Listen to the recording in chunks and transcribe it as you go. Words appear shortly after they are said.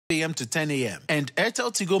a.m. to 10 a.m. And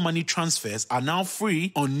Airtel Tigo Money transfers are now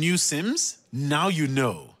free on new SIMs. Now you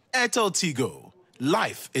know. Airtel Tigo.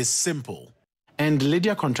 Life is simple. And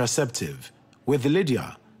Lydia Contraceptive. With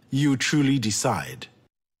Lydia, you truly decide.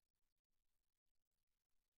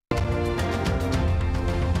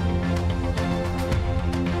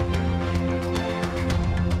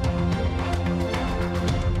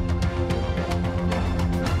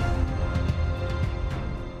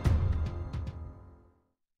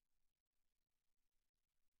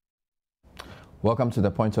 Welcome to The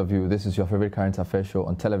Point of View. This is your favorite current affairs show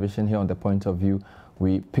on television. Here on The Point of View,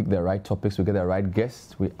 we pick the right topics, we get the right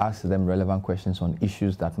guests, we ask them relevant questions on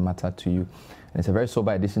issues that matter to you. And it's a very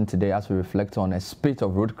sober edition today as we reflect on a spate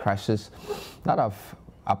of road crashes that have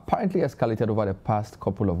apparently escalated over the past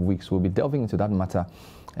couple of weeks. We'll be delving into that matter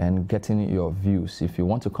and getting your views. If you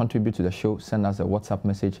want to contribute to the show, send us a WhatsApp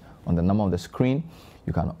message on the number on the screen.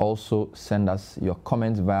 You can also send us your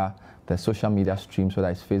comments via the social media streams, whether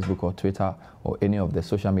it's Facebook or Twitter or any of the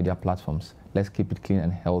social media platforms. Let's keep it clean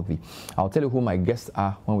and healthy. I'll tell you who my guests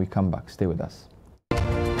are when we come back. Stay with us.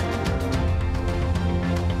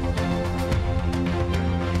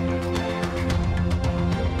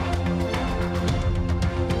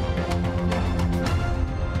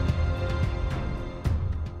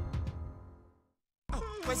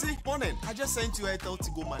 Morning. I just sent you Airtel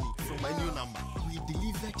Tigo money from my new number. We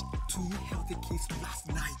delivered 2 healthy kids last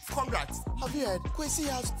night. Congrats. Have you heard? Kwesi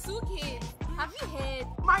has 2 kids. Have you heard?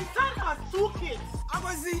 My son has 2 kids.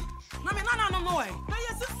 Abazi. No. Now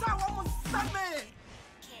your sister almost 7.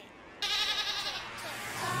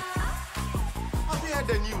 Have you heard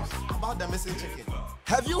the news about the missing chicken?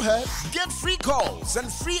 Have you heard? Get free calls and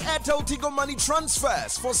free Airtel Tigo money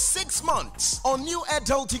transfers for 6 months on new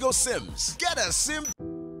Airtel Tigo SIMs. Get a SIM.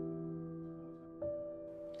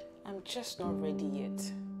 I'm just not ready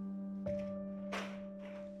yet.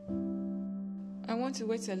 I want to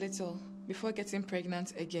wait a little before getting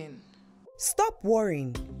pregnant again. Stop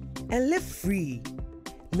worrying and live free.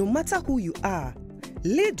 No matter who you are,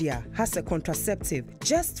 Lydia has a contraceptive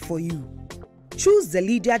just for you. Choose the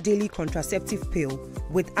Lydia Daily Contraceptive Pill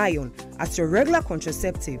with iron as your regular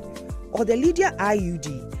contraceptive, or the Lydia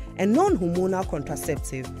IUD, a non-hormonal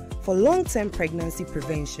contraceptive for long-term pregnancy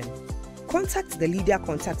prevention. Contact the Lydia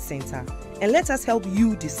Contact Center and let us help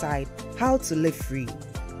you decide how to live free.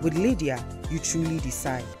 With Lydia, you truly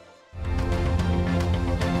decide.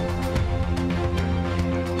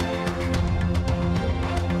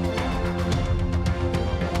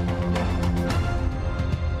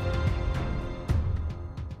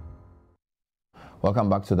 Welcome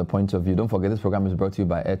back to The Point of View. Don't forget, this program is brought to you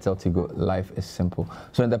by Airtel Tigo. Life is simple.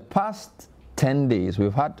 So in the past 10 days,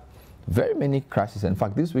 we've had very many crashes. In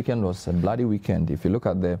fact, this weekend was a bloody weekend. If you look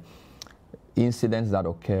at the incidents that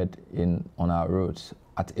occurred on our roads,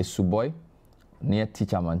 at Esuboy, near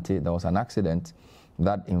Tichamante, there was an accident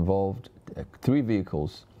that involved 3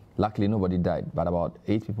 vehicles. Luckily, nobody died, but about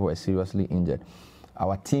 8 people were seriously injured.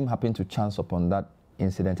 Our team happened to chance upon that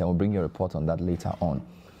incident, and we'll bring you a report on that later on.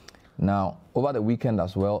 Now, over the weekend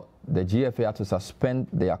as well, the GFA had to suspend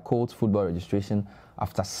their Colts football registration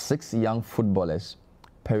after 6 young footballers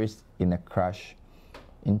perished in a crash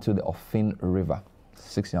into the Ofin River.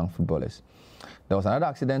 6 young footballers. There was another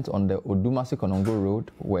accident on the Odumasi-Konongo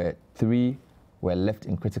Road where 3 were left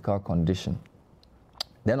in critical condition.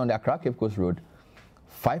 Then on the Accra Cape Coast Road,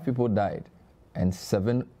 5 people died and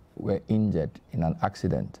 7 were injured in an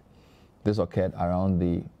accident. This occurred around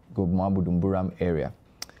the Gobma-Budumburam area.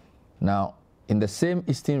 Now, in the same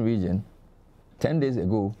eastern region, 10 days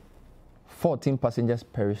ago, 14 passengers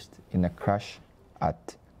perished in a crash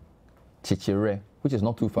at Chichire, which is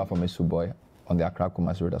not too far from Esuboy, on the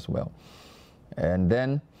Accra-Kumasi Road as well. And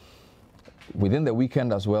then, within the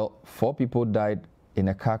weekend as well, 4 people died in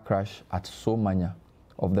a car crash at Somanya.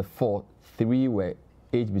 Of the 4, 3 were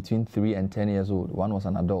aged between 3 and 10 years old. 1 was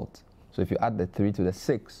an adult. So if you add the 3 to the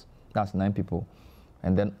 6, that's 9 people.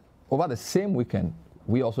 And then, over the same weekend,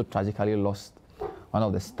 we also tragically lost one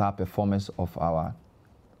of the star performers of our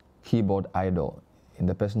keyboard idol in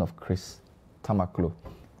the person of Chris Tamaklo.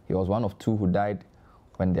 He was one of 2 who died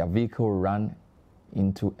when their vehicle ran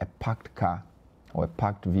into a parked car or a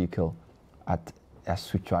parked vehicle at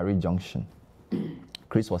Asuchwari Junction.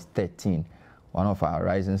 Chris was 13, one of our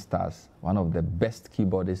rising stars, one of the best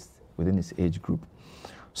keyboardists within his age group.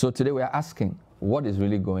 So today we are asking, what is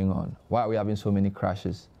really going on? Why are we having so many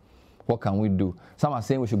crashes? What can we do? Some are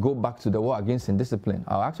saying we should go back to the war against indiscipline.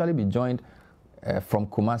 I'll actually be joined from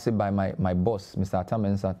Kumasi by my boss, Mr.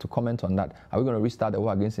 Atamensa, to comment on that. Are we going to restart the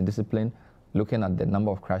war against indiscipline, looking at the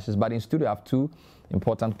number of crashes? But in studio, I have 2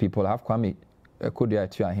 important people. I have Kwame Kodia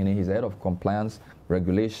Tuahine. He's the head of compliance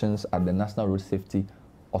regulations at the National Road Safety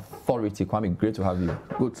Authority. Kwame, great to have you.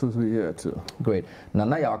 Good to be here too. Great.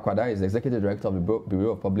 Nanaya Akwada is the executive director of the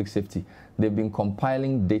Bureau of Public Safety. They've been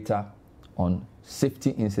compiling data on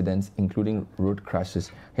safety incidents, including road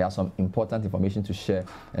crashes. He has some important information to share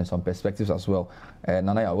and some perspectives as well.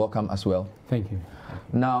 Nanaya, welcome as well. Thank you.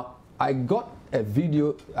 Now, I got a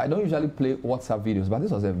video. I don't usually play WhatsApp videos, but this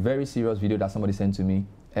was a very serious video that somebody sent to me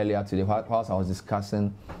earlier today whilst I was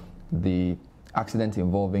discussing the accident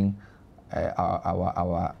involving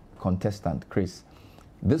our contestant, Chris.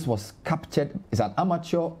 This was captured. It's an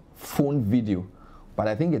amateur phone video, but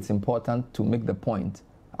I think it's important to make the point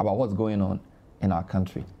about what's going on in our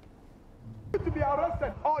country. To be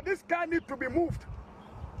arrested, or this car needs to be moved.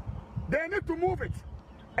 They need to move it.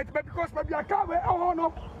 It's because maybe a car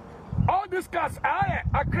all these cars are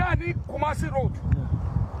Accra ni Kumasi Road.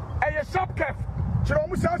 A sharp calf.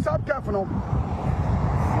 Chiromusa sharp calf no.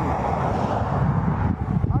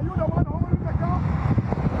 Are you the one holding the car?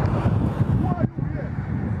 Who are you here?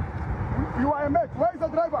 You are a mate. Where is the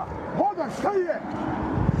driver? Hold on, stay here.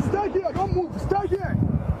 Stay here, don't move. Stay here.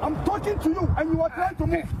 I'm talking to you and you are trying to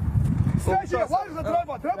move. Stay here. Where is the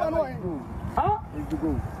driver? Driver no. Huh? He's to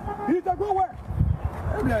go. He's to go where?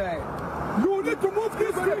 You need to move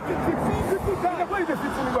this vehicle 15 people down. Where is the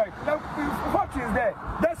 15 right? The fault is there.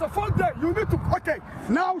 There's a fault there. You need to. Okay.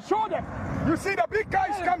 Now show them. You see the big guy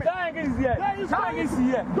is coming. Gang is here. Gang is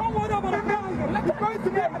here. Don't worry about it. You're going to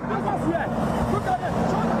get. Look at it.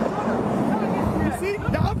 Show them. You see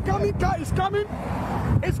the upcoming car is coming.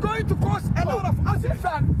 It's going to cause a lot of accidents.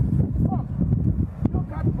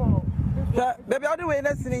 Baby, how do we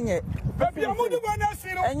not see it? Baby, I'm not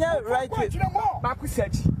seeing it. And you're right. Back with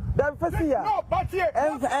search. No, but here.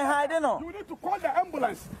 And I don't know. You need to call the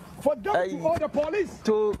ambulance for them to or the police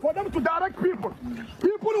for them to direct people.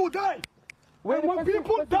 People who die. When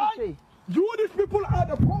people die, these people are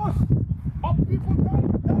the cause of people dying.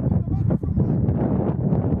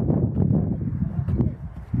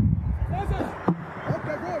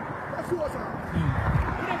 Okay, good. That's what's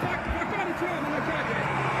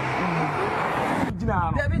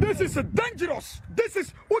This is dangerous. This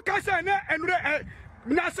is what can I say and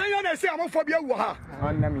Nasanya say amophobia wo ha.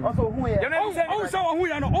 Also who here? Also who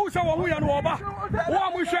here no? Also who here no oba. Wo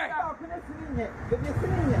am hwe.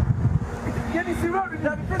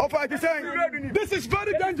 Ofa is saying this is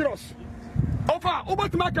very dangerous. Ofa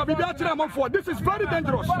obatima bibi atira amofo. This is very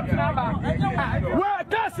dangerous. Where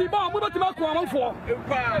kasi ba obatima ko amofo.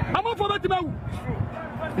 Amofo betima wu.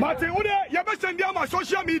 Mate ude ye be send am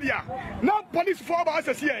social media. Now police for ba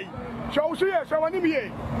asese yi. Show here, show ani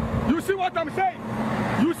me. You see what I'm saying?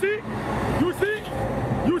 You see,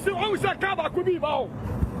 Ousa Kaba could be bow.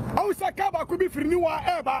 Ousa Kaba could be for new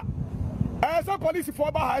ever. As a police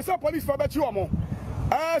for Baha, as a police for Betuamo.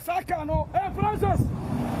 As I can know, hey, Francis.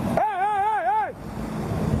 Hey.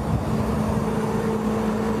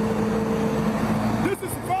 This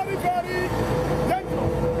is very, very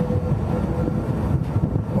dangerous.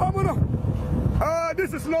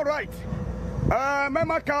 This is not right.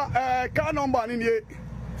 Remember car number in here.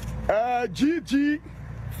 GG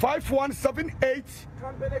 5178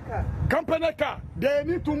 company car. They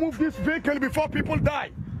need to move this vehicle before people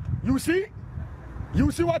die. You see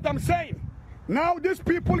what I'm saying? Now these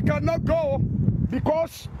people cannot go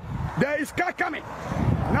because there is car coming.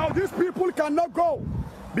 Now these people cannot go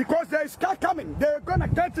because there is car coming. They're gonna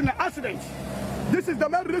get in an accident. This is the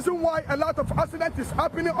main reason why a lot of accident is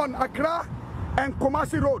happening on Accra and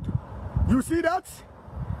Kumasi Road. You see that?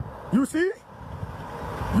 You see?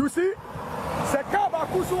 Sekaba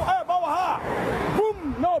kusu eba waha.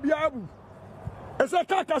 Boom no biabu. Ese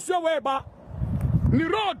kaka se weba. Ni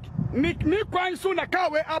road ni kwan so na car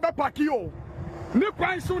we abe parki o. Ni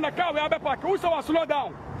kwan so na car we abe parki. Who say slow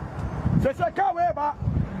down? Se car we ba.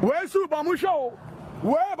 We su ba mu show.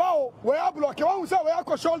 We ba o, we a block. One say we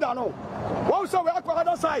a shoulder no. One say we a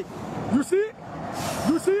other side. You see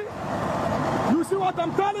what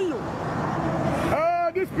I'm telling you?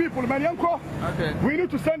 These people, okay. We need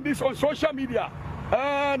to send this on social media.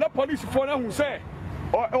 The police for them who say,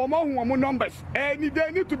 or more numbers, and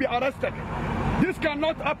they need to be arrested. This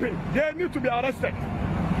cannot happen. They need to be arrested.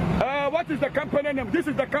 What is the company name? This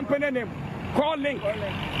is the company name. Call Link.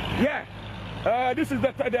 Yeah. This is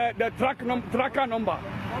the tracker number,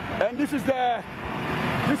 and this is the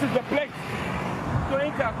plate.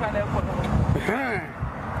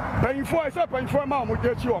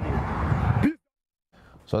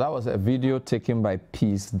 So that was a video taken by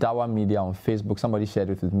Peace Dawa Media on Facebook. Somebody shared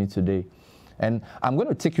it with me today. And I'm going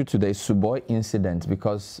to take you to the Suboi incident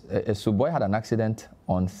because Suboi had an accident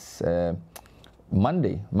on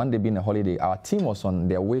Monday being a holiday, our team was on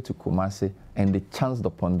their way to Kumasi and they chanced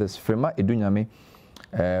upon this. Frema Edunyame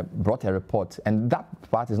brought a report, and that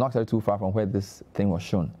part is not actually too far from where this thing was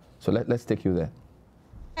shown. So let's take you there.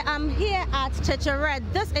 I'm here at Chechere.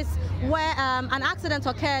 This is where an accident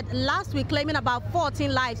occurred last week, claiming about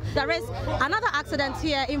 14 lives. There is another accident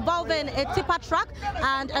here involving a tipper truck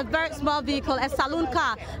and a very small vehicle, a saloon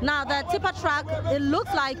car. Now, the tipper truck, it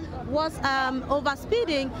looks like, was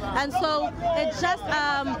overspeeding, and so it just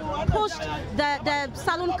pushed the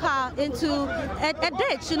saloon car into a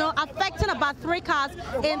ditch, affecting about 3 cars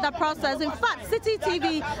in the process. In fact, City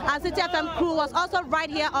TV and City FM crew was also right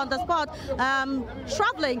here on the spot,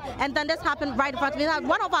 traveling, and then this happened right in front of me.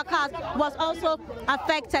 One of our cars was also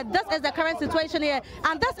affected. This is the current situation here,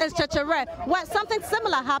 and this is Chechere, where something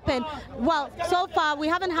similar happened. Well, so far we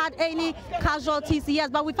haven't had any casualties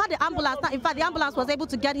yet, but we've had the ambulance. In fact, the ambulance was able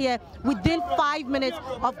to get here within 5 minutes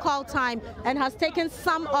of call time and has taken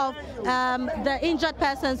some of the injured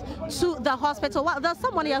persons to the hospital. Well, there's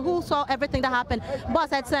someone here who saw everything that happened.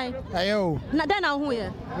 Boss, I'd say. Ayo. Then who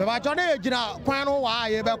here?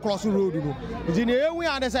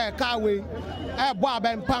 Say carway bob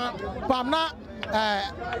and pamna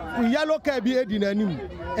yellow car be edinanim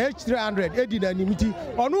H300 edinanimity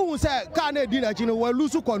on who say can edinachino will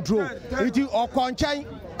lose control it or conchain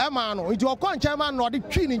Emano, it's your conchairman or the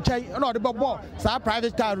queen in chain, not the ball. So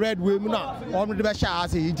private car red women on the best. I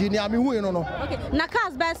see, okay,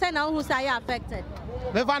 Nakas best now who's affected.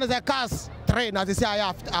 The van is a cars train as they say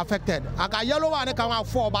I affected. I got yellow one, I come out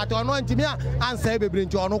 4, but I know me and say, bring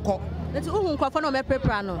to no. It's for no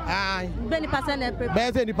prano. Aye. Benny Passan,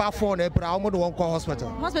 there's any part for the won't call hospital.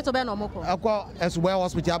 Hospital Benomoko. Of course, as well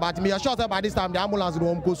hospital, but me a short by this time the ambulance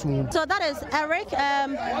won't go soon. So that is Eric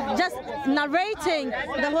just narrating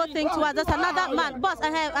the whole thing to us. There's another man. Boss, I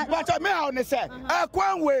have. But I may only say,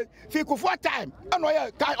 one way, Fico for time, and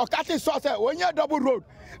where cutting sauce when you're double road.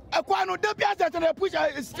 A quano, the piazza to the push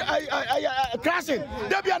crashing.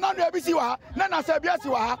 There be another BCWA, Nana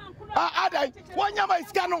Sabiasiwa. One yama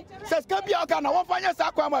is canon, says Kabia Kana, one fine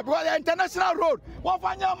Sakwama, because the international road, one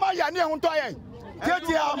fine Maya near Untoye.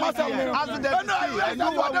 30 accident.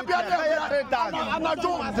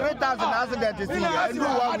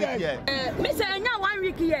 Mr. Enya 1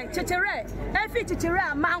 week here, Chechere, Efi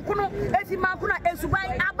Chechere, Mankuno, Efi Mankuna,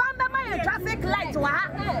 Esubai, Abamba my traffic light.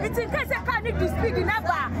 It's in case I can't the speed in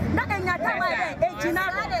Abba, not in your time, 18.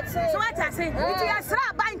 So what I say, it's a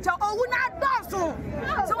slap bank or would not do so.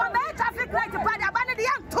 So I made traffic light to buy a the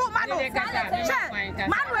young 2 man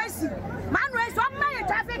race, what my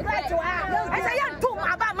traffic light to her. I say, two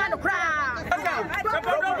about man cry.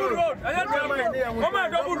 Double road.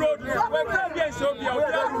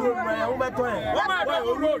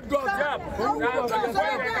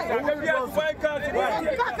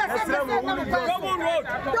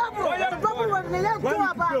 Double road.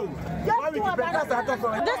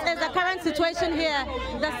 This is the current situation here.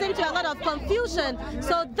 There seems to be a lot of confusion.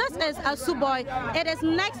 So this is Asuboi. It is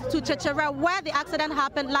next to Chechere, where the accident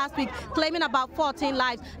happened last week, claiming about 14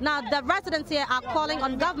 lives. Now the residents here are calling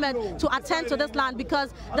on government to attend to this land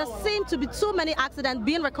because there seem to be too many accidents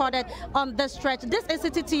being recorded on this stretch. This is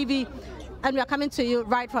City TV, and we are coming to you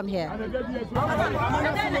right from here.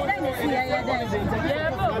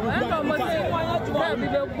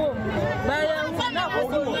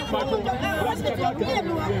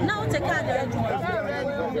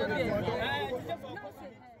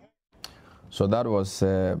 So that was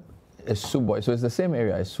Asuboi. So it's the same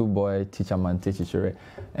area, Asuboi, Teacherman, Chechere.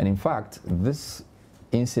 And in fact, this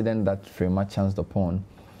incident that Frema chanced upon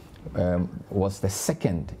was the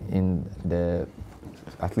second in the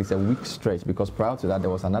at least a week stretch, because prior to that there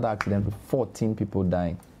was another accident with 14 people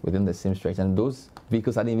dying within the same stretch, and those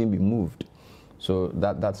vehicles hadn't even been moved. So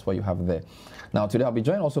that's what you have there. Now today I'll be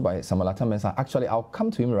joined also by Samuel Atamensah. Actually, I'll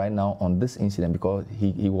come to him right now on this incident because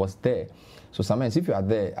he was there. So Samuel, if you are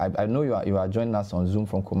there, I know you are joining us on Zoom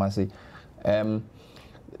from Kumasi.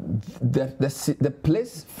 The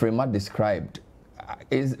place Frema described,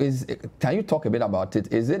 can you talk a bit about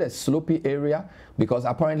it? Is it a slopey area? Because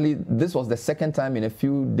apparently this was the second time in a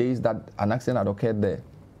few days that an accident had occurred there.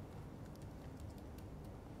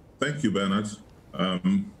 Thank you, Bernard.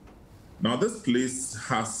 Now this place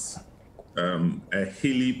has a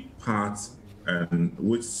hilly part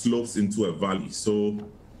which slopes into a valley. So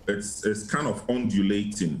it's kind of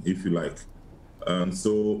undulating, if you like.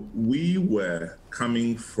 So we were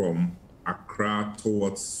coming from Accra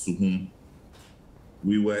towards Suhum.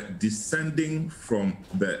 We were descending from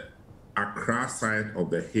the Accra side of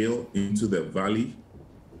the hill into the valley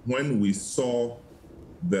when we saw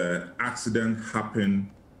the accident happen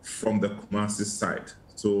from the Kumasi side.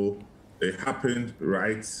 So it happened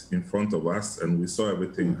right in front of us, and we saw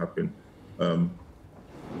everything happen.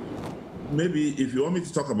 Maybe if you want me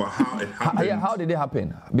to talk about how it happened. How did it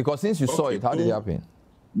happen? Because since you saw it, how did it happen?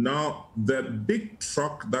 Now, the big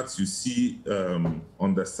truck that you see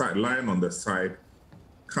on the side, lying on the side,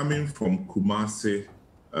 coming from Kumasi,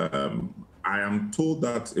 I am told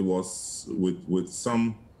that it was with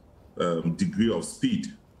some degree of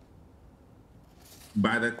speed.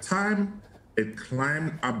 By the time it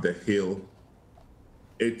climbed up the hill,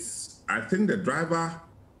 I think the driver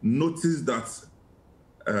noticed that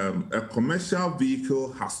a commercial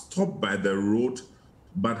vehicle has stopped by the road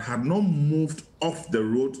but had not moved off the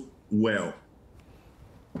road well.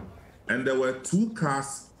 And there were 2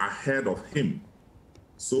 cars ahead of him.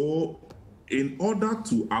 So in order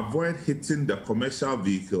to avoid hitting the commercial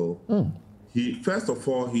vehicle, first of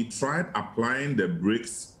all, he tried applying the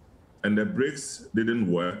brakes, and the brakes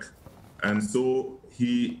didn't work. And so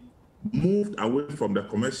he moved away from the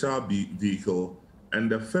commercial vehicle,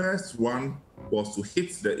 and the first one was to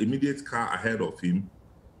hit the immediate car ahead of him,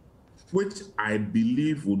 which I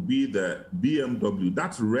believe would be the BMW.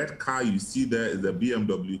 That red car you see there is the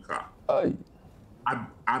BMW car.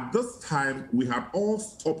 At this time, we had all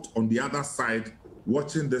stopped on the other side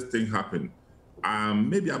watching this thing happen.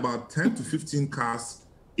 Maybe about 10 to 15 cars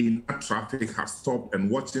in that traffic have stopped and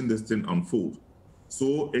watching this thing unfold.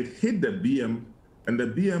 So it hit the BM, and the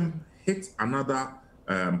BM hit another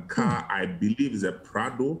car, I believe is a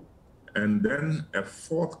Prado, and then a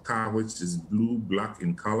 4th car, which is blue-black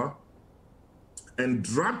in color, and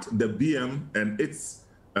dragged the BM and its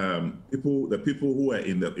the people who were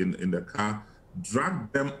in the car,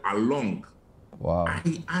 dragged them along. Wow.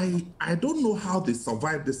 I don't know how they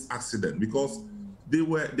survived this accident, because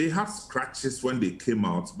they had scratches when they came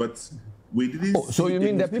out, but we didn't. Oh, so you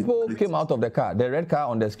mean the people came out of the car, the red car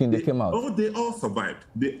on the screen, they came out? Oh, they all survived.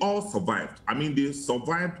 They all survived. I mean, they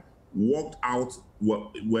survived, walked out,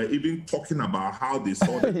 were even talking about how they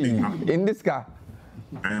saw the thing happen. In this car?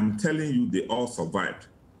 I am telling you, they all survived.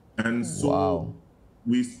 And so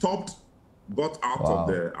we stopped, got out of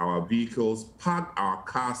our vehicles, parked our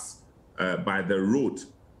cars by the road.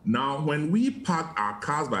 Now, when we parked our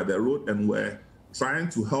cars by the road and were trying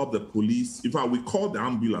to help the police, in fact, we called the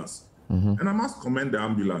ambulance. And I must commend the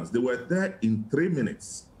ambulance. They were there in 3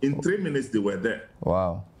 minutes. In 3 minutes, they were there.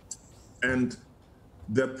 Wow. And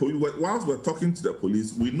whilst we're talking to the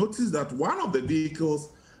police, we noticed that one of the vehicles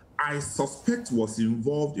I suspect was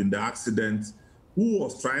involved in the accident, who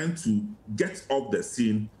was trying to get off the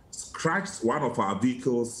scene, scratched one of our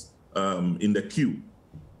vehicles in the queue.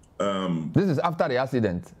 This is after the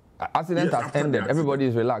accident. Accident has ended. Everybody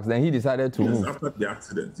is relaxed. Then he decided to move. After the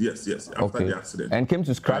accident. Yes, after the accident. And came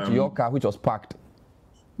to scratch your car, which was parked.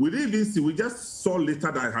 We didn't even see. We just saw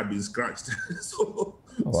later that it had been scratched. So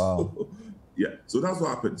that's what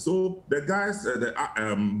happened. So the guys, the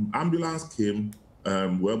ambulance came,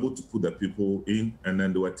 were able to put the people in, and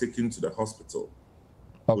then they were taken to the hospital.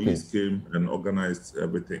 Police came and organized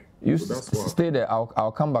everything. You stay there.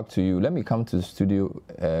 I'll come back to you. Let me come to the studio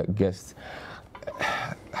guests.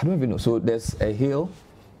 I don't even know. So there's a hill,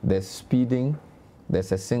 there's speeding,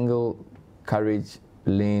 there's a single carriage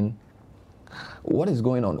lane. What is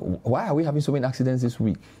going on? Why are we having so many accidents this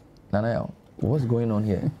week? Nanael, what's going on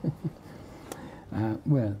here?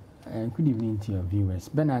 Good evening to your viewers.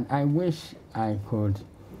 Bernard, I wish I could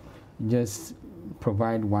just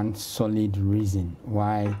provide one solid reason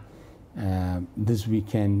why this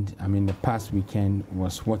weekend, the past weekend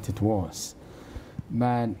was what it was.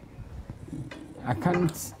 But I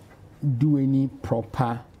can't do any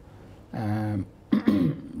proper,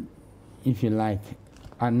 if you like,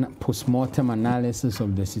 post-mortem analysis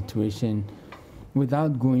of the situation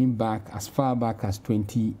without going back as far back as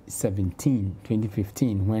 2017,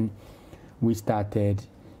 2015, when we started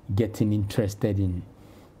getting interested in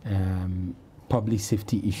public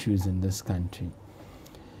safety issues in this country.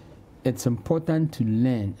 It's important to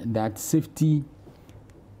learn that safety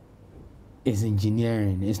is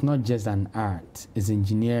engineering. It's not just an art, it's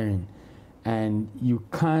engineering. And you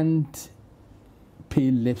can't pay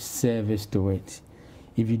lip service to it.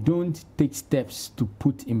 If you don't take steps to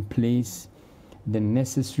put in place the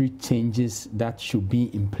necessary changes that should be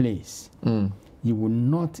in place, you will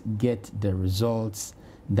not get the results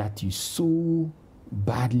that you so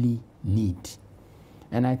badly need.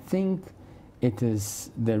 And I think it is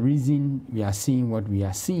the reason we are seeing what we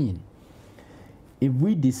are seeing. If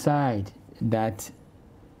we decide that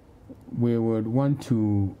we would want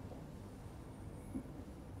to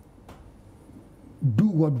do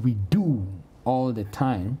what we do all the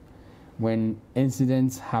time when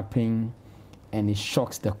incidents happen and it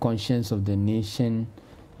shocks the conscience of the nation,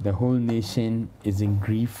 The whole nation is in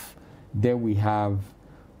grief. There we have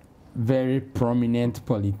very prominent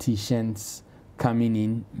politicians coming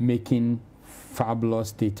in, making fabulous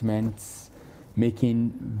statements,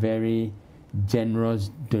 making very generous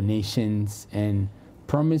donations, and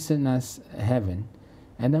promising us heaven.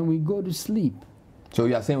 And then we go to sleep. So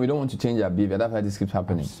you are saying we don't want to change our behavior. That's why this keeps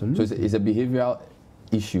happening. Absolutely. So it's a behavioral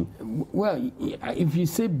issue. Well, if you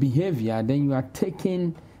say behavior, then you are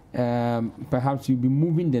taking, perhaps you'll be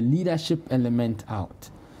moving the leadership element out.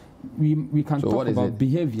 We can talk about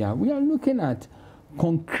behavior. We are looking at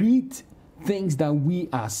concrete things that we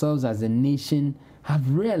ourselves as a nation have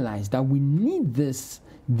realized that we need these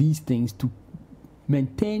things to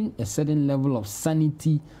maintain a certain level of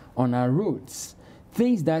sanity on our roads.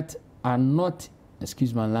 Things that are not,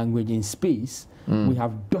 excuse my language, in space. We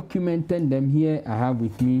have documented them here. I have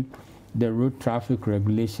with me the road traffic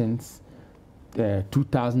regulations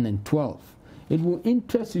 2012. It will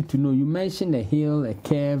interest you to know, you mentioned a hill, a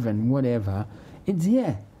curve, and whatever. It's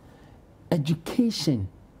here. Education.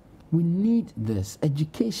 We need this.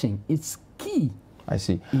 Education. It's key. I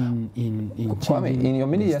see. Kwame, in your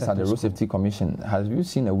many years at the Road Safety Commission, have you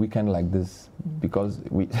seen a weekend like this? Because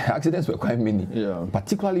accidents were quite many,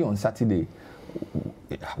 particularly on Saturday.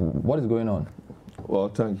 What is going on? Well,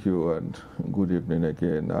 thank you and good evening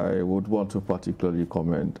again. I would want to particularly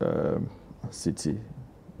commend City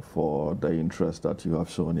for the interest that you have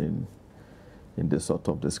shown in this sort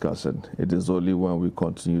of discussion. It is only when we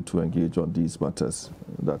continue to engage on these matters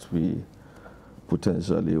that we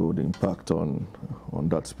potentially would impact on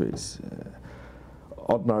that space.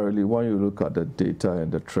 Ordinarily, when you look at the data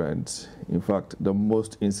and the trends, in fact, the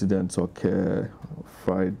most incidents occur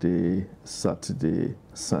Friday, Saturday,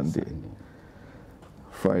 Sunday.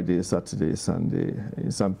 Friday, Saturday, Sunday.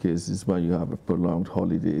 In some cases, when you have a prolonged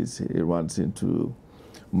holidays, it runs into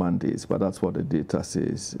Mondays, but that's what the data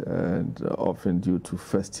says. And often due to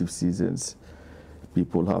festive seasons,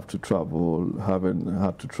 people have to travel, haven't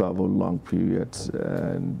had to travel long periods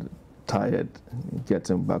and tired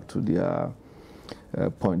getting back to their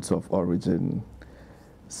points of origin,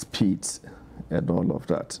 speeds, and all of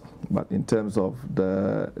that. But in terms of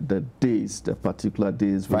the days, the particular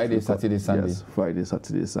days, Friday, Saturday, Sunday. Yes, Friday,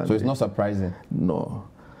 Saturday, Sunday. So it's not surprising. No.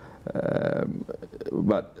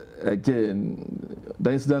 But again,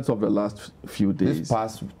 the incidents of the last few days. These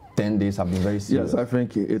past 10 days have been very serious. Yes, I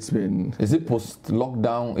think it's been. Is it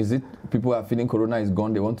post-lockdown? Is it people are feeling corona is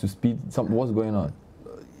gone, they want to speed? What's going on?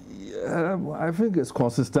 I think it's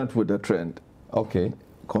consistent with the trend. Okay.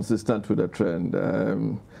 Consistent with the trend.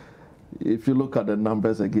 If you look at the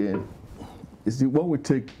numbers again, when we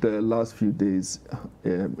take the last few days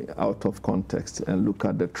out of context and look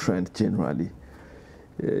at the trend generally,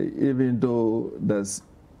 even though there's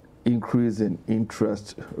increase in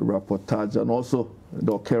interest, reportage, and also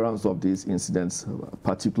the occurrence of these incidents,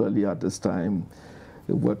 particularly at this time,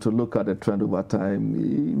 were to look at the trend over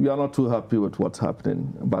time, we are not too happy with what's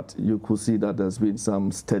happening, but you could see that there's been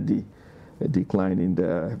some steady decline in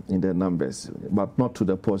the numbers, but not to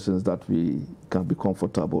the portions that we can be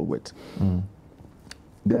comfortable with.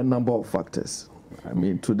 There are a number of factors. I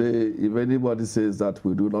mean, today, if anybody says that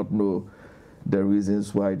we do not know the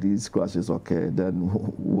reasons why these crashes occur, then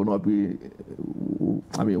will not be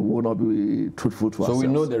truthful to ourselves. So we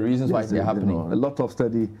know the reasons why they're happening. A lot of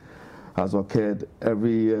study has occurred.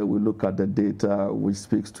 Every year we look at the data which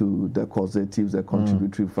speaks to the causatives, the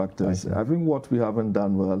contributory factors. I think what we haven't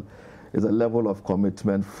done well is a level of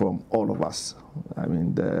commitment from all of us. I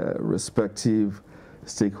mean, the respective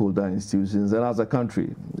stakeholder institutions and as a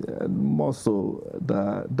country, and more so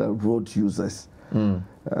the road users.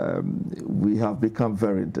 We have become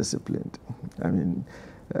very disciplined. I mean,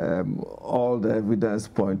 all the evidence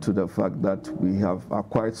point to the fact that we have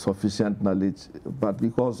acquired sufficient knowledge, but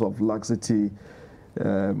because of laxity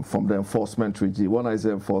from the enforcement regime. When I say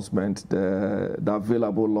enforcement, the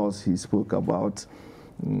available laws he spoke about,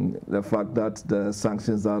 the fact that the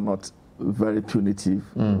sanctions are not very punitive,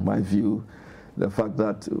 in my view, the fact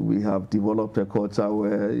that we have developed a culture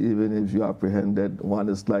where even if you are apprehended, one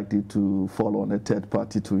is likely to fall on a third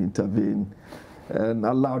party to intervene and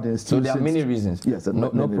allow the institutions. So there are many reasons. Yes, no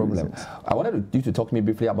problem. Reasons. I wanted you to talk to me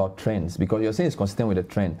briefly about trends, because you're saying it's consistent with the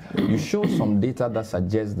trend. You show some data that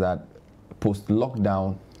suggests that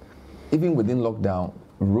post-lockdown, even within lockdown,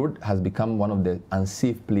 road has become one of the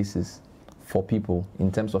unsafe places for people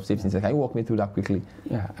in terms of safety. Can you walk me through that quickly?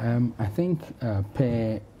 Yeah, I think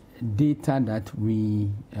per data that we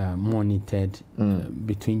monitored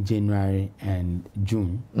between January and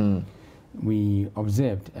June, we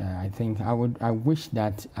observed, I think I wish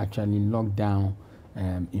that actually lockdown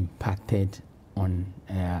impacted on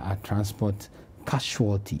our transport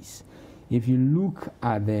casualties. If you look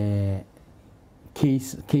at the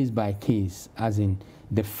case by case, as in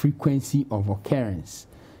the frequency of occurrence,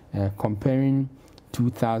 comparing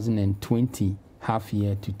 2020 half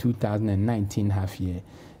year to 2019 half year,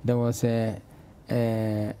 there was a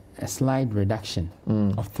slight reduction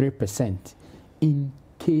of 3% in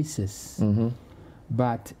cases.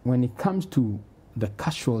 But when it comes to the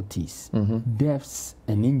casualties, deaths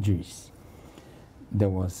and injuries, there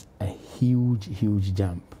was a huge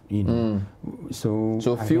jump. You know,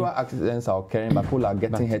 so fewer accidents are occurring, but people are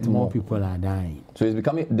getting hurt more. More people are dying. So it's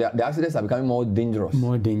becoming the accidents are becoming more dangerous.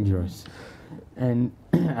 More dangerous, and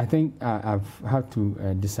I think I've had to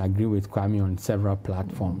disagree with Kwame on several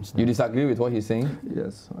platforms. You disagree with what he's saying?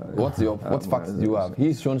 Yes. What facts do you have?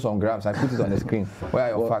 He's shown some graphs. I put it on the screen. Where are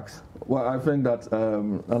your facts? Well, I think that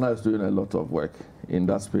Anna is doing a lot of work in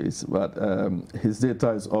that space, but his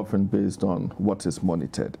data is often based on what is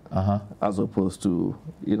monitored, as opposed to,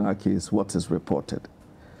 in our case, what is reported.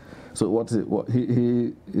 So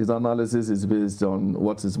his analysis is based on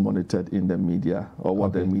what is monitored in the media, or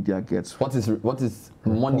what the media gets. What is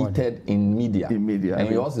monitored in media? In media. And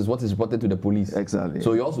yours is what is reported to the police. Exactly.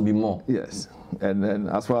 So yours will be more. Yes. And then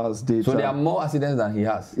as far as data. So there are more accidents than he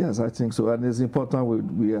has. Yes, I think so. And it's important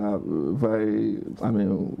we are we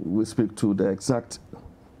speak to the exact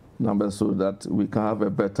numbers so that we can have a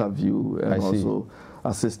better view and also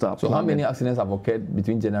assist our planning. So how many accidents have occurred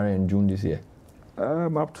between January and June this year?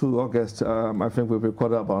 Up to August, I think we've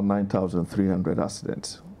recorded about 9,300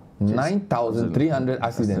 accidents. 9,300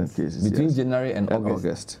 accidents cases, between yes. January and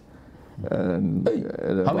August. And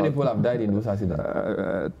how many people have died in those accidents?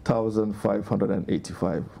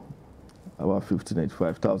 1,585. About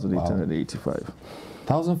 1,885.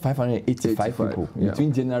 1,585 people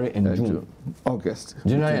between January and June. August.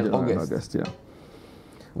 January and August. Yeah.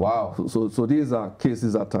 Wow. So these are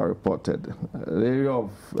cases that are reported. The area of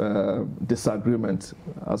disagreement,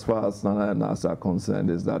 as far as Nana and us are concerned,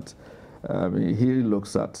 is that he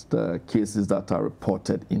looks at the cases that are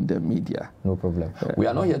reported in the media. No problem. We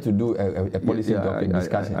are not here to do a policy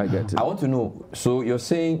discussion. I get it. I want to know, so you're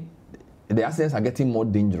saying the accidents are getting more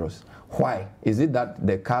dangerous. Why? Is it that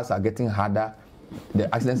the cars are getting harder, the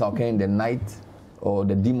accidents are occurring in the night, or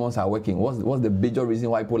the demons are working? What's the major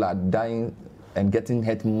reason why people are dying and getting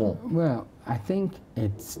hurt more? Well, I think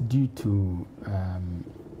it's due to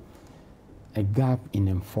a gap in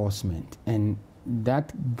enforcement, and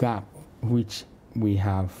that gap which we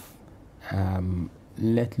have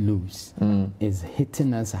let loose is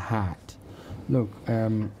hitting us hard. Look,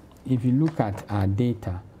 if you look at our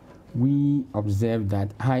data, we observe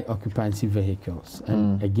that high occupancy vehicles,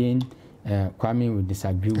 and again, Kwame will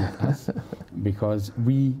disagree with us because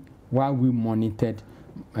while we monitored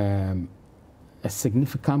a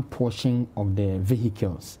significant portion of the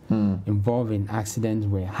vehicles involved in accidents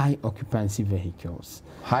were high occupancy vehicles.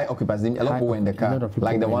 High occupancy, a lot of people were in the car,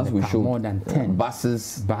 like the ones we showed. More than 10.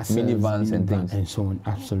 Buses, minivans and things. And so on,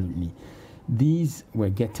 absolutely. These were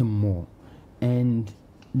getting more. And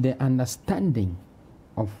the understanding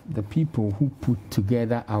of the people who put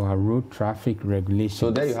together our road traffic regulations.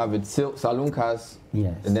 So there you have it, saloon cars,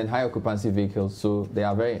 yes, and then high occupancy vehicles, so they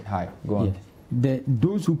are very high. Go on. Yes.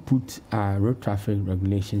 Those who put road traffic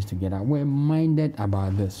regulations together were minded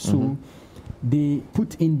about this. So they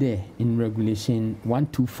put in there in regulation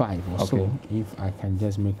 125 or so, if I can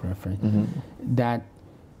just make reference, that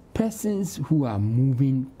persons who are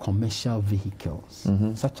moving commercial vehicles,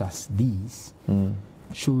 such as these,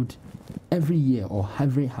 should every year or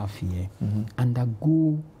every half year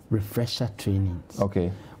undergo refresher trainings.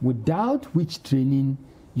 Okay. Without which training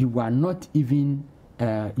you are not even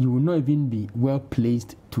you will not even be well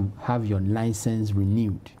placed to have your license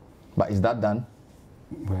renewed. But is that done?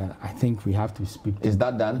 Well, I think we have to speak to Is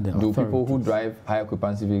that done? Do people who drive high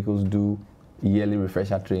occupancy vehicles do yearly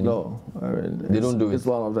refresher training? No, I mean, they don't do it. It's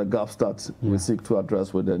one of the gaps that we seek to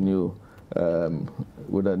address with a new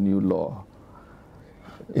law.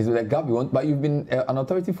 Is it a gap you want? But you've been an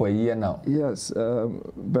authority for a year now. Yes,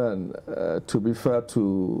 Ben, to be fair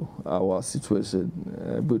to our situation,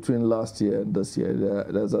 between last year and this year,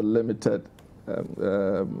 there's a limited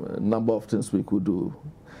number of things we could do.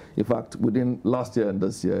 In fact, within last year and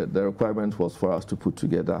this year, the requirement was for us to put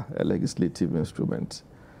together a legislative instrument.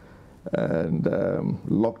 And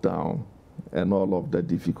lockdown and all of the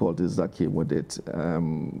difficulties that came with it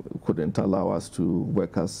couldn't allow us to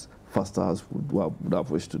work as fast as we would have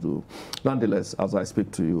wished to do. Nonetheless, as I speak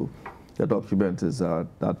to you, the document is at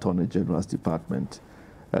the Attorney General's Department,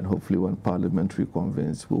 and hopefully when Parliamentary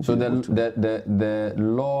convenes, we'll so be able to... the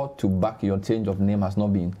law to back your change of name has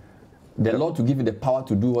not been the law to give you the power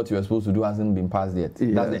to do what you are supposed to do hasn't been passed yet.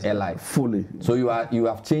 Yes, that's the airline. Fully. So you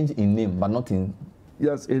have changed in name, but not in...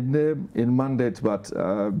 Yes, in name, in mandate, but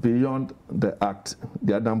beyond the act,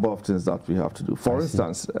 there are a number of things that we have to do. For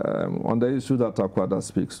instance, on the issue that Akwada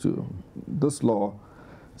speaks to, this law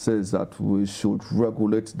says that we should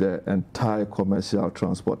regulate the entire commercial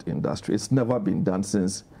transport industry. It's never been done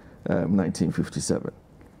since 1957.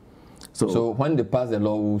 So when they pass the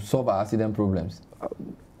law, we'll solve our accident problems?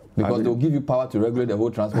 Because they'll give you power to regulate the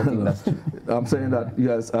whole transport industry. I'm saying that,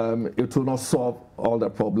 yes, it will not solve all the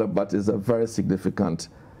problem, but it's a very significant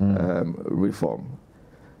reform.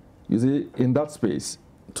 You see, in that space,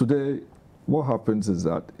 today, what happens is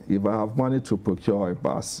that if I have money to procure a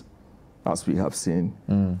bus, as we have seen,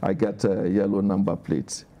 I get a yellow number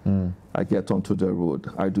plate, I get onto the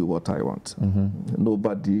road, I do what I want.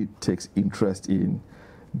 Nobody takes interest in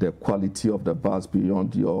the quality of the bus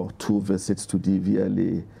beyond your 2 visits to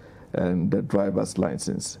DVLA and the driver's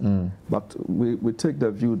license. But we take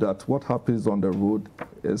the view that what happens on the road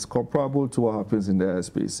is comparable to what happens in the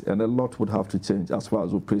airspace, and a lot would have to change as far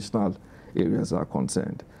as operational areas are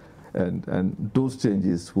concerned. And those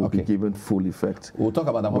changes will be given full effect. We'll talk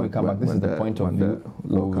about that when we come back. This is the point of view.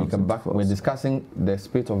 When we come back, we're discussing the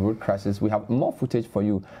spate of road crashes. We have more footage for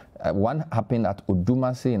you. One happened at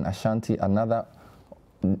Odumase in Ashanti, another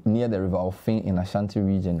near the River Ofin in Ashanti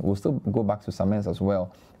region. We'll still go back to Samens as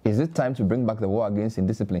well. Is it time to bring back the war against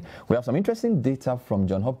indiscipline? We have some interesting data from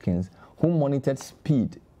John Hopkins, who monitored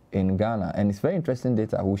speed in Ghana, and it's very interesting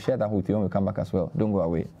data. We'll share that with you when we come back as well. Don't go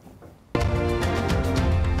away.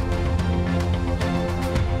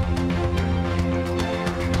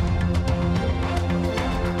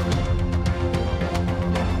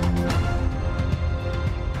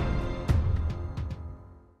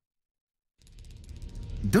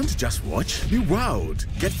 Don't just watch, be wowed.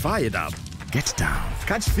 Get fired up. Get down.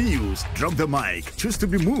 Catch feels. Drop the mic. Choose to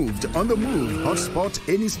be moved. On the move. Hot spot,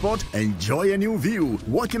 any spot. Enjoy a new view.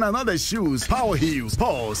 Walk in another shoes. Power heels.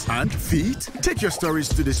 Paws and feet. Take your stories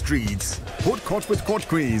to the streets. Hold court with court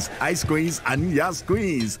queens, ice queens, and yas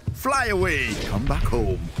queens. Fly away. Come back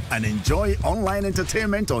home and enjoy online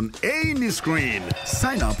entertainment on any screen.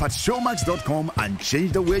 Sign up at showmax.com and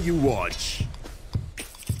change the way you watch.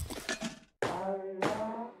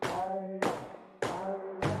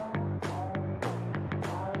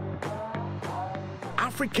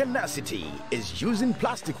 Africanacity is using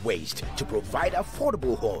plastic waste to provide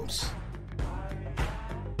affordable homes.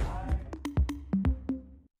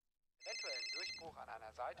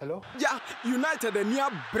 Hello? Yeah, United and near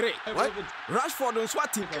break. What? Rashford and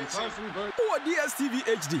Swati. Who are DSTV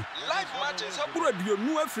HD? Live matches are brought to you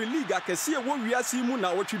new free league. I can see what we are seeing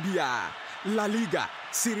now. What you be La Liga,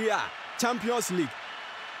 Serie A, Champions League,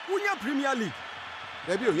 Unya Premier League.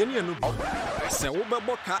 Baby, you need no. Say we be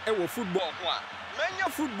boka e football.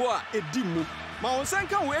 Many football edimu. Ma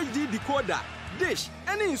onsenka we HD decoder, dish,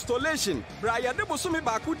 any installation. Brian Debosumi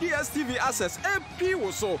Baku DSTV access AP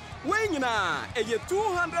wo so. We nyina e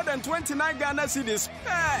 229 Ghana cedis.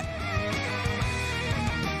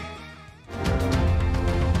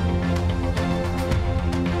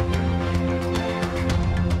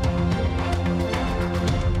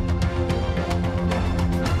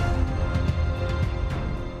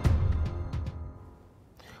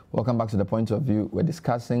 Welcome back to The Point of View. We're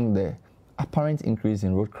discussing the apparent increase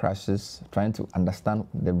in road crashes, trying to understand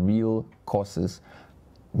the real causes.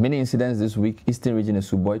 Many incidents this week. Eastern region in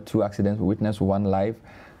Suboi, 2 accidents. We witnessed 1 live.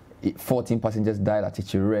 14 passengers died at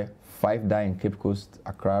Ichirere. 5 died in Cape Coast,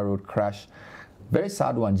 Accra Road crash. Very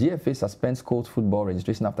sad one. GFA suspends Colts football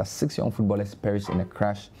registration after 6 young footballers perished in a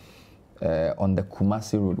crash on the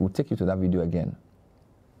Kumasi Road. We'll take you to that video again.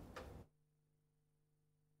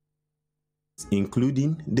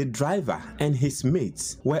 Including the driver and his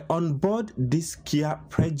mates, were on board this Kia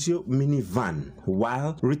Pregio minivan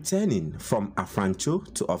while returning from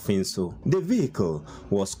Afrancho to Ofinso. The vehicle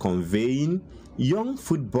was conveying young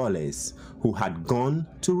footballers who had gone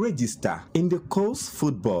to register in the Coast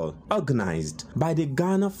Football organized by the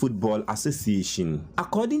Ghana Football Association.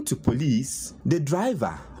 According to police, the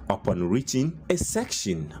driver, upon reaching a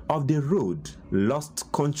section of the road,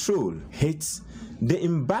 lost control, hit the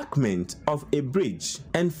embankment of a bridge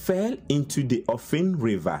and fell into the Ofin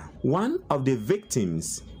River. One of the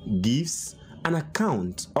victims gives an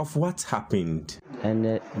account of what happened. And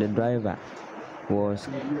the driver was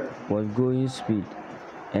going speed,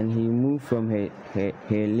 and he moved from her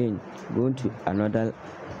lane going to another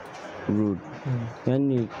road.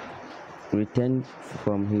 When he returned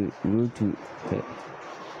from her road to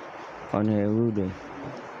on her road,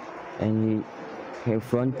 and her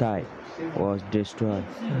front tire was destroyed,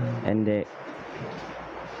 and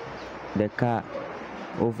the car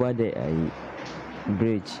over the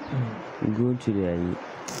bridge, go to the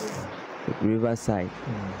riverside,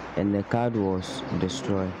 and the car was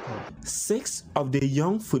destroyed. 6 of the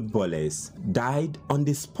young footballers died on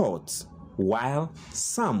the spot, while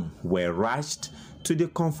some were rushed to the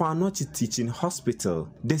Komfo-Anokye Teaching Hospital,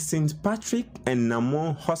 the St. Patrick and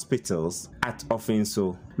Namon hospitals at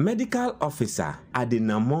Ofinso. Medical officer at the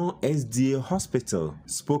Namon SDA Hospital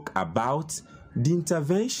spoke about the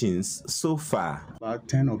interventions so far. About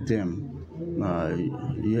 10 of them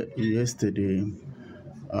yesterday.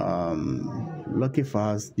 Lucky for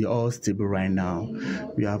us, they're all stable right now.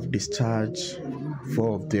 We have discharged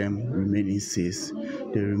 4 of them, remaining 6.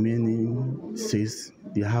 The remaining 6,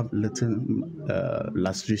 they have little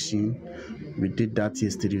lacerations. We did that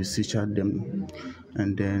yesterday, we discharged them,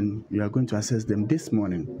 and then we are going to assess them this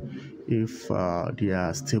morning. If they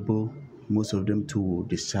are stable, most of them to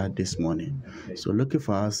discharge this morning. So lucky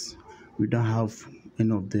for us, we don't have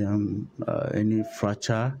any of them any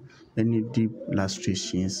fracture, any deep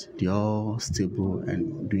lacerations. They're all stable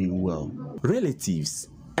and doing well. Relatives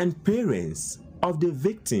and parents of the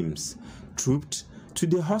victims trooped to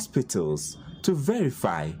the hospitals to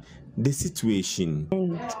verify the situation.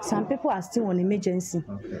 And some people are still on emergency,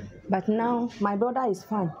 but now my brother is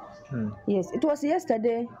fine. Yes, it was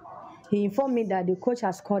yesterday. He informed me that the coach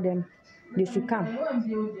has called them. They should come.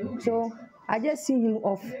 So I just see him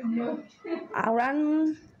off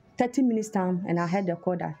around 30 minutes time, and I heard the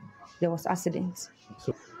call that there was accidents.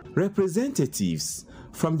 Representatives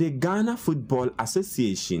from the Ghana Football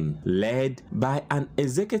Association, led by an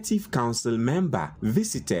executive council member,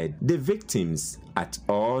 visited the victims at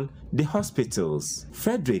all the hospitals.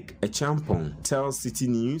 Frederick Echampong tells City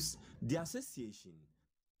News the association.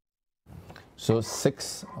 So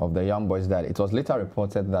 6 of the young boys died. It was later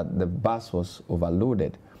reported that the bus was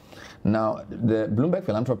overloaded. Now, the Bloomberg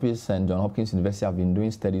Philanthropists and Johns Hopkins University have been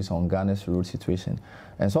doing studies on Ghana's road situation.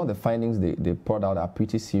 And some of the findings they poured out are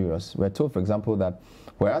pretty serious. We're told, for example, that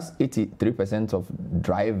whereas 83% of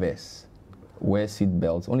drivers wear seat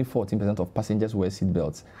belts, only 14% of passengers wear seat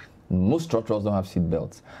belts. Most structurals don't have seat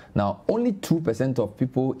belts. Now, only 2% of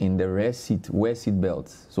people in the rear seat wear seat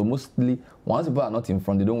belts. So mostly, once people are not in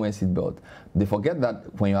front, they don't wear seat belt. They forget that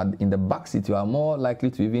when you are in the back seat, you are more likely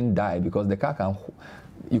to even die because the car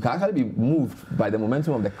you can actually be moved by the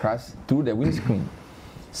momentum of the crash through the windscreen.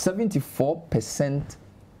 74%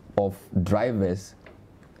 of drivers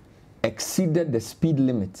exceeded the speed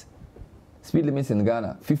limit. Speed limits in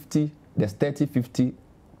Ghana, 50, there's 30, 50,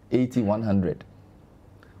 80, 100.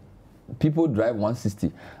 People drive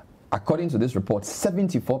 160. According to this report,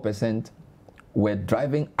 74% were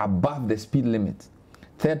driving above the speed limit.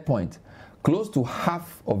 Third point, close to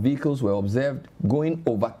half of vehicles were observed going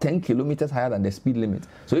over 10 kilometers higher than the speed limit.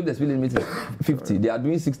 So if the speed limit is 50, they are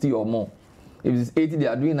doing 60 or more. If it's 80, they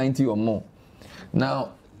are doing 90 or more.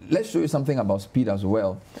 Now, let's show you something about speed as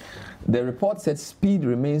well. The report said speed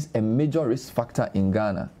remains a major risk factor in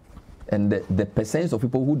Ghana, and the percentage of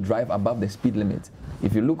people who drive above the speed limit.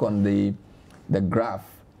 If you look on the graph,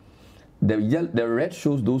 the red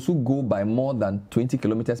shows those who go by more than 20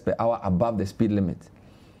 kilometers per hour above the speed limit.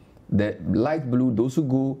 The light blue, those who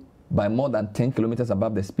go by more than 10 kilometers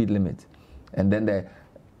above the speed limit. And then the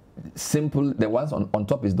ones on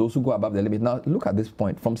top is those who go above the limit. Now, look at this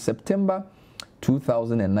point. From September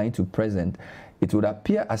 2009 to present, it would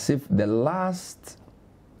appear as if the last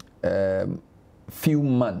few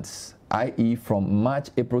months, i.e. from March,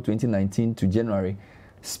 April 2019 to January,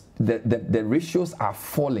 the ratios are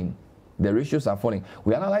falling. The ratios are falling.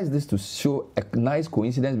 We analyzed this to show a nice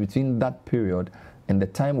coincidence between that period and the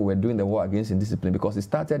time we were doing the war against indiscipline, because it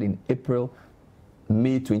started in April,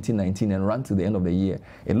 May 2019 and ran to the end of the year.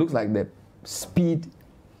 It looks like the speed,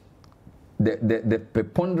 the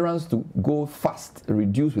preponderance to go fast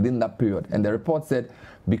reduced within that period. And the report said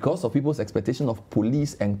because of people's expectation of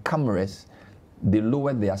police and cameras, they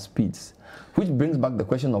lowered their speeds, which brings back the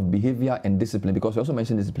question of behavior and discipline, because we also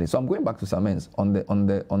mentioned discipline. So I'm going back to Samens on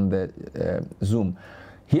the Zoom.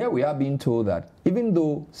 Here we are being told that even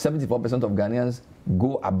though 74% of Ghanaians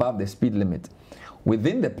go above the speed limit,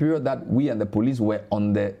 within the period that we and the police were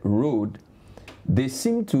on the road, they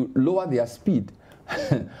seem to lower their speed.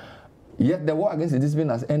 Yet the war against indiscipline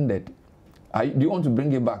has ended. Do you want to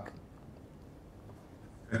bring it back?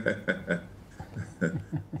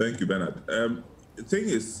 Thank you, Bernard. The thing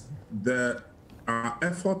is, there are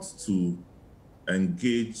efforts to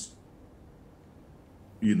engage,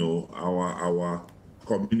 our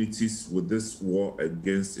communities with this war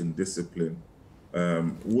against indiscipline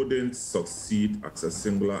wouldn't succeed as a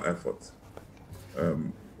singular effort.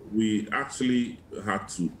 we actually had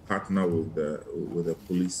to partner with the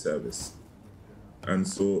police service. And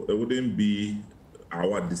so it wouldn't be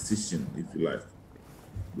our decision, if you like.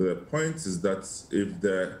 The point is that if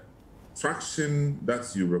the traction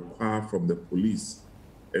that you require from the police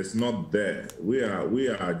is not there, we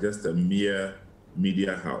are just a mere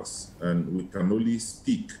media house, and we can only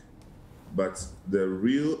speak. But the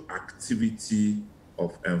real activity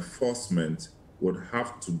of enforcement would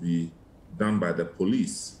have to be done by the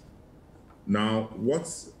police. Now, what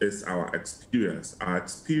is our experience? Our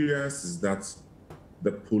experience is that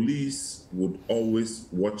the police would always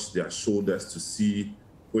watch their shoulders to see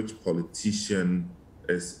which politician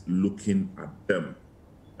is looking at them.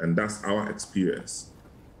 And that's our experience.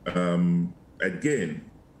 Again,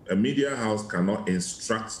 a media house cannot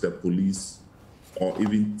instruct the police or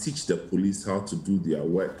even teach the police how to do their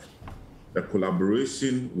work. The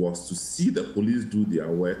collaboration was to see the police do their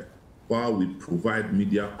work while we provide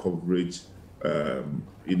media coverage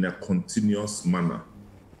in a continuous manner.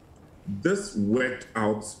 This worked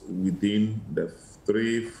out within the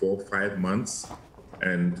 3, 4, 5 months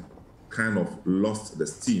and kind of lost the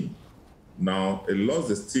steam. Now, it lost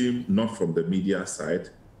the steam not from the media side,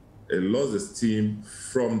 it lost the steam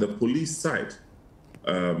from the police side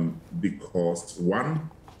because, one,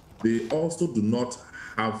 they also do not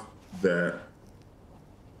have the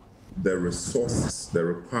resources, the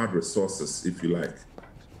required resources, if you like.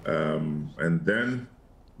 And then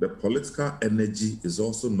the political energy is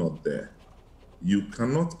also not there. You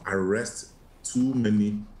cannot arrest too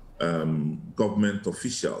many government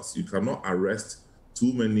officials. You cannot arrest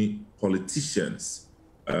too many politicians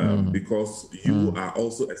because you are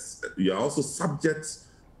also subject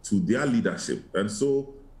to their leadership. And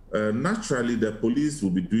so naturally the police will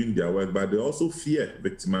be doing their work, but they also fear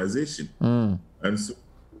victimization. And so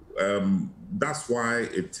that's why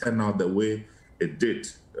it turned out the way it did.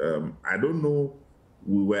 I don't know,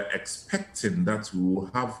 we were expecting that we will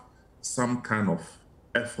have some kind of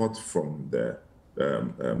effort from the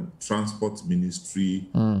transport ministry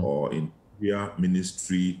or interior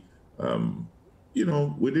ministry. You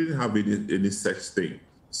know, we didn't have any such thing.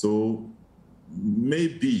 So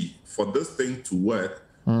maybe for this thing to work,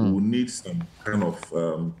 we will need some kind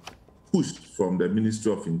of push from the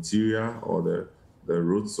Ministry of Interior or the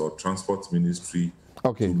Roads or Transport Ministry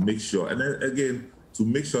to make sure. And then again, to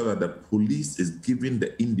make sure that the police is given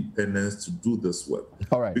the independence to do this work.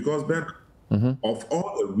 All right. Because then, of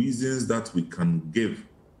all the reasons that we can give,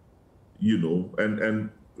 you know, and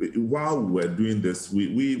while we were doing this,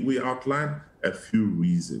 we outlined a few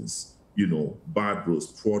reasons, you know, bad roads,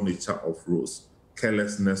 poor nature of roads,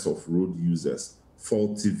 carelessness of road users,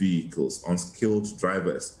 faulty vehicles, unskilled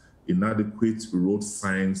drivers, inadequate road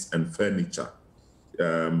signs and furniture,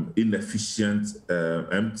 inefficient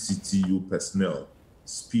MCTU personnel,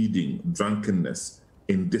 speeding, drunkenness,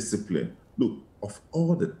 indiscipline. Look, of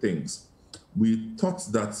all the things, we thought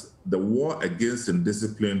that the war against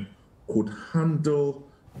indiscipline could handle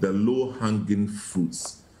the low-hanging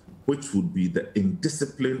fruits, which would be the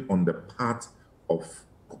indiscipline on the part of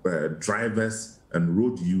drivers and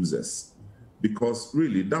road users, because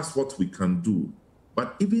really that's what we can do.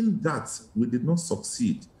 But even that, we did not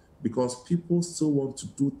succeed because people still want to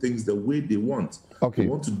do things the way they want. They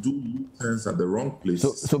want to do U-turns at the wrong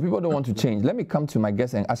places. So people don't want to change. Let me come to my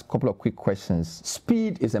guest and ask a couple of quick questions.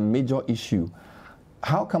 Speed is a major issue.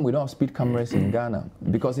 How come we don't have speed cameras in Ghana?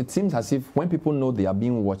 Because it seems as if when people know they are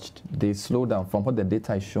being watched, they slow down from what the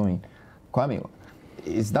data is showing. Kwame,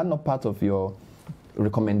 is that not part of your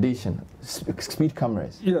recommendation, speed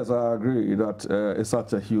cameras? Yes, I agree that it's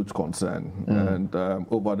such a huge concern. And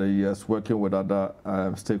over the years, working with other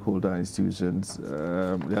stakeholder institutions,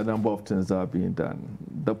 there are a number of things that are being done.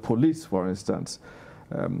 The police, for instance,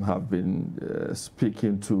 have been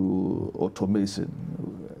speaking to automation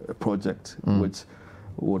project, which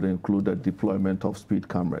would include the deployment of speed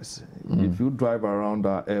cameras. If you drive around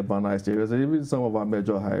our urbanized areas, and even some of our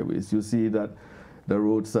major highways, you see that the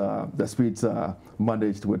roads are, the speeds are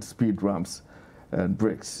managed with speed ramps and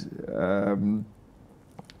brakes.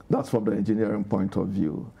 That's from the engineering point of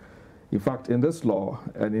view. In fact, in this law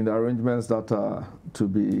and in the arrangements that are to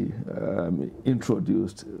be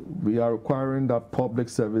introduced, we are requiring that public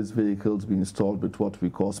service vehicles be installed with what we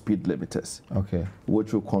call speed limiters,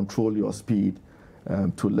 which will control your speed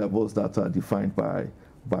to levels that are defined by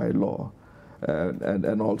law.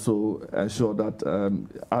 And also ensure that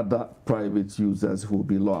other private users will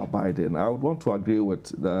be law-abiding. I would want to agree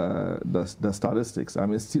with the statistics. I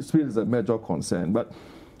mean, speed is a major concern, but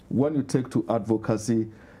when you take to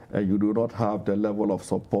advocacy and you do not have the level of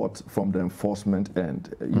support from the enforcement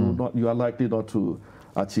end, you are likely not to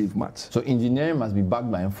achieve much. So engineering must be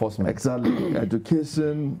backed by enforcement. Exactly.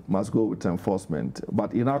 Education must go with enforcement.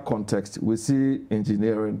 But in our context, we see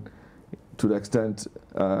engineering to the extent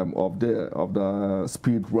of the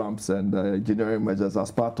speed ramps and engineering measures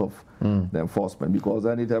as part of the enforcement, because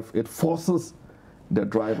then it forces the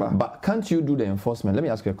driver. But can't you do the enforcement? Let me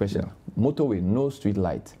ask you a question. Yeah. Motorway, no street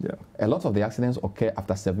light. Yeah. A lot of the accidents occur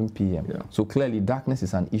after 7 p.m. Yeah. So clearly darkness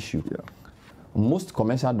is an issue. Yeah. Most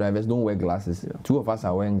commercial drivers don't wear glasses. Yeah. 2 of us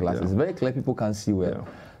are wearing glasses. It's very clear people can't see well.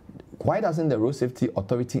 Yeah. Why doesn't the Road Safety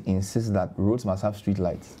Authority insist that roads must have street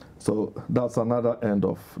lights? So that's another end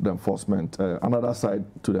of the enforcement, another side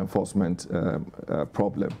to the enforcement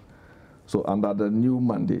problem. So under the new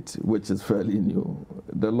mandate, which is fairly new,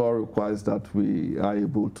 the law requires that we are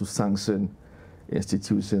able to sanction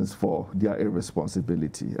institutions for their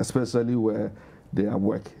irresponsibility, especially where their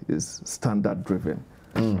work is standard-driven.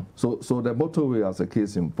 So the motorway, as a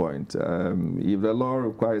case in point, if the law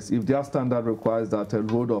requires, if their standard requires that a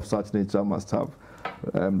road of such nature must have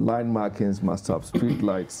line markings, must have street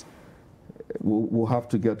lights, we'll have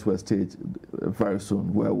to get to a stage very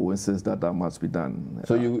soon where we'll insist that that must be done.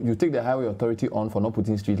 So you take the highway authority on for not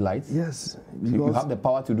putting street lights? Yes. You have the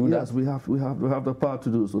power to do that? Yes, we have the power to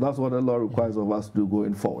do so. That's what the law requires of us to do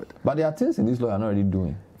going forward. But there are things in this law you're not already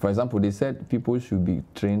doing. For example, they said people should be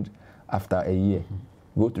trained after a year.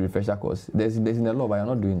 Go to refresher course. There's in the law, but you're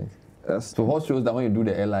not doing it. Yes. So what shows that when you do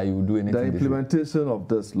the LI, you will do anything? The implementation of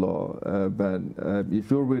this law, Ben,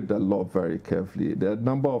 if you read the law very carefully, there are a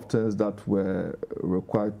number of things that were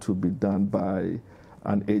required to be done by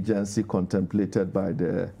an agency contemplated by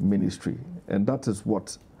the ministry. And that is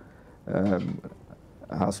what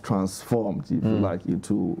has transformed, if you like,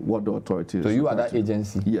 into what the authority is. So you are that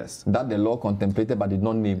agency? Yes. That the law contemplated but did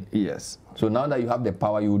not name? Yes. So now that you have the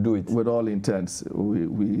power, you will do it? With all intents,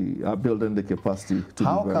 we are building the capacity to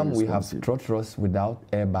How be very come we have responsive. trotros without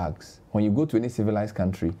airbags? When you go to any civilized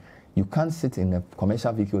country, you can't sit in a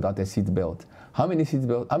commercial vehicle without a seat belt. How many seat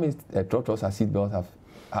belts, how many trotros are seat belts have?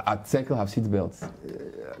 At Circle have seat belts?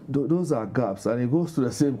 Those are gaps, and it goes to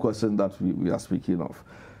the same question that we are speaking of,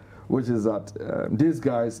 which is that these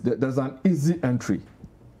guys, there's an easy entry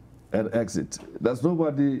and exit. There's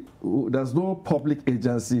no public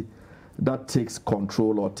agency that takes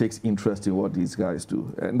control or takes interest in what these guys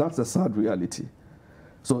do. And that's a sad reality.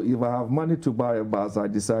 So if I have money to buy a bus, I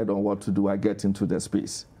decide on what to do, I get into the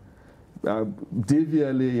space.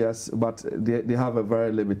 DVLA, yes, but they have a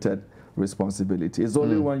very limited responsibility. It's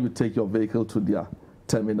only when you take your vehicle to their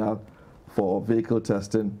terminal for vehicle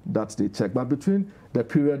testing that they check. But between the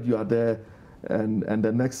period you are there and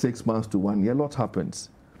the next 6 months to 1 year, a lot happens.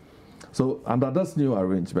 So under this new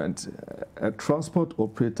arrangement, a transport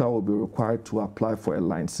operator will be required to apply for a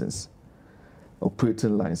license,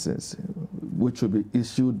 operating license, which will be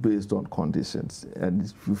issued based on conditions. And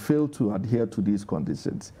if you fail to adhere to these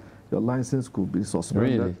conditions, your license could be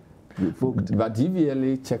suspended, revoked. But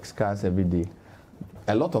DVLA checks cars every day.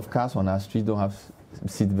 A lot of cars on our street don't have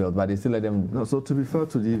seatbelt, but they still let them. No, so to be fair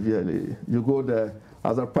to DVLA, you go there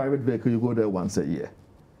as a private vehicle, you go there once a year.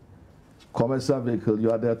 Commercial vehicle, you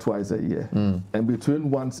are there twice a year. And between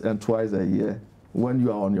once and twice a year, when you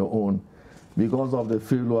are on your own, because of the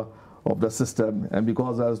failure of the system and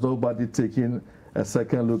because there's nobody taking a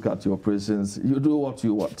second look at your operations, you do what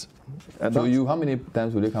you want. And so how many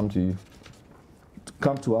times will they come to you?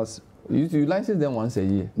 Come to us. You license them once a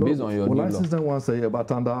year, based on your we new license law. them once a year, but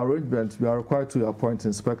under arrangement, we are required to appoint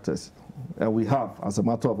inspectors. And we have, as a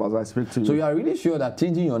matter of, as I speak to you. So you are really sure that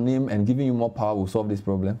changing your name and giving you more power will solve this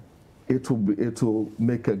problem? It will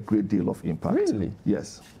make a great deal of impact. Really?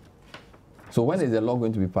 Yes. So when is the law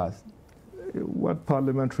going to be passed? What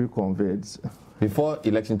parliamentary convenes. Before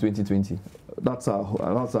election 2020? That's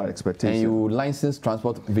our expectation. And you license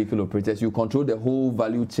transport vehicle operators, you control the whole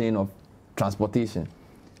value chain of transportation?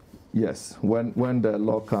 Yes. When the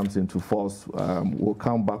law comes into force, we'll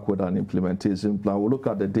come back with an implementation plan. We'll look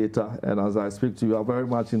at the data, and as I speak to you, I'm very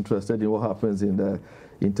much interested in what happens in the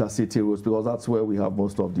intercity roads, because that's where we have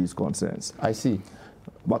most of these concerns. I see.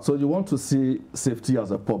 But so you want to see safety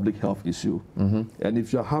as a public health issue. And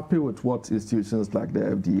if you're happy with what institutions like the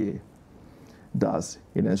FDA does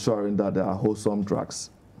in ensuring that there are wholesome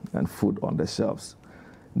drugs and food on the shelves,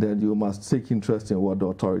 then you must take interest in what the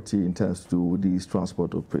authority intends to do with these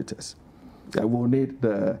transport operators. I will need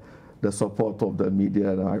the support of the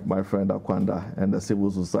media, my friend Akwanda, and the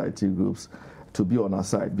civil society groups to be on our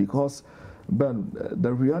side, because Ben,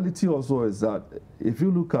 the reality also is that if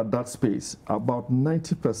you look at that space, about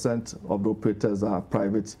 90% of the operators are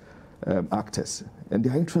private actors, and they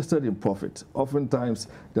are interested in profit. Oftentimes,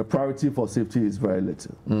 the priority for safety is very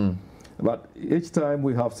little. But each time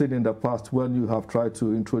we have seen in the past when you have tried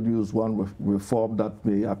to introduce one reform that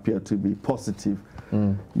may appear to be positive,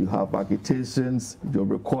 you have agitations, you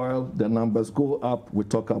recoil, the numbers go up, we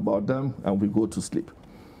talk about them, and we go to sleep.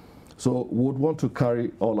 So we would want to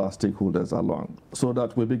carry all our stakeholders along so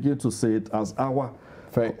that we begin to see it as our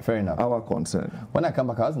fair enough. Our concern. When I come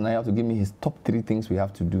back, I asked Naya to give me his top 3 things we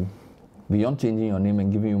have to do beyond changing your name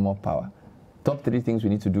and giving you more power. Top 3 things we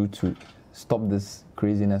need to do to stop this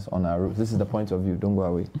craziness on our roads. This is the point of view. Don't go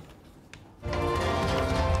away.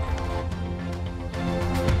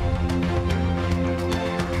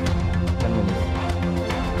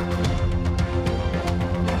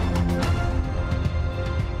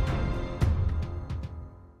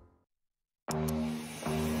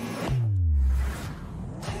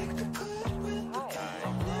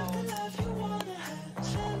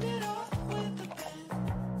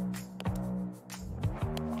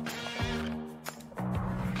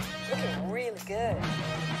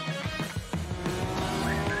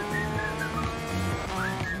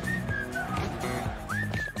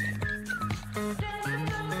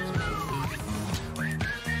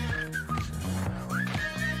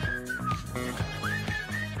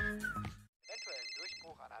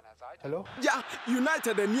 Hello? Yeah,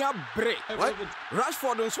 United and near break. What?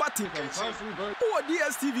 Rashford and Swati. Oh,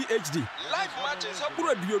 DSTV HD. Live matches.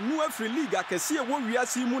 Abura dio nu every league. I can see what we are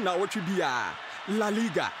seeing now. What you be La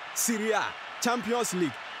Liga, Serie A, Champions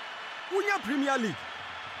League. Unya Premier League.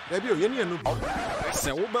 Baby, you need no.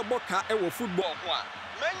 Say we be boka e wo football ho a.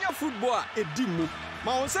 Menya football e di mu.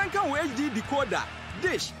 Ma on senka we HD decoder.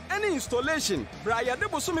 Dish, any installation, Raya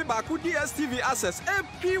Debosumi Baku DSTV access,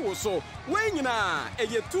 AP was so. When you na, a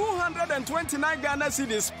 229 Ghana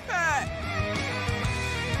cedis.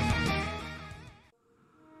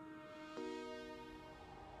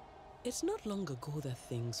 It's not long ago that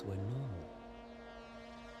things were normal.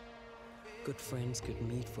 Good friends could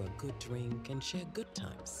meet for a good drink and share good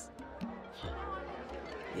times.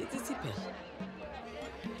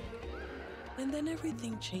 And then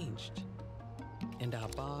everything changed. And our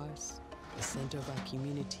bars, the center of our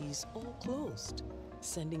communities, all closed,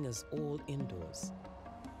 sending us all indoors.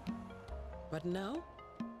 But now,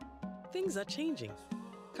 things are changing.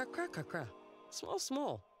 Kakra kakra, small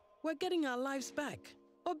small. We're getting our lives back.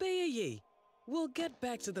 Obeye, we'll get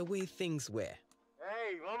back to the way things were.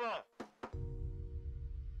 Hey, Mama!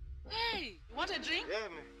 Hey, you want a drink? Yeah,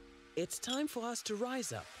 man. It's time for us to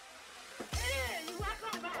rise up. Hey,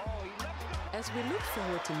 welcome back. As we look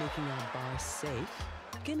forward to making our bars safe,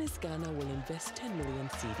 Guinness Ghana will invest 10 million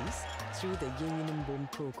cedis through the Union Boom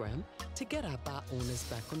program to get our bar owners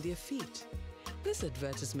back on their feet. This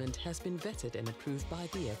advertisement has been vetted and approved by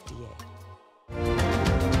the FDA.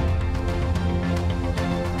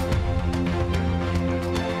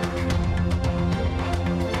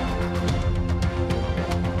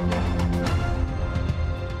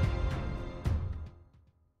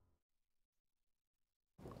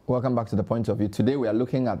 Welcome back to The Point of View. Today we are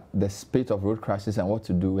looking at the spate of road crashes and what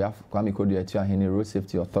to do. We have Kwame Kodu-Atuahene, Road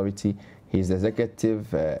Safety Authority. He's the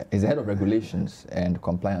executive, he's the head of regulations and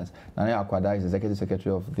compliance. Nanaya Akwada is the executive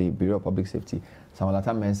secretary of the Bureau of Public Safety. Samuel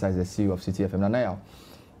Atta Mensah is the CEO of City FM. Nanaya,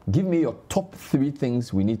 give me your top 3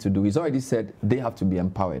 things we need to do. He's already said they have to be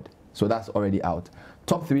empowered, so that's already out.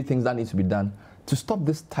 Top 3 things that need to be done to stop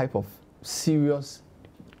this type of serious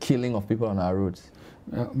killing of people on our roads.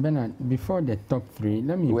 Bernard, before the top 3,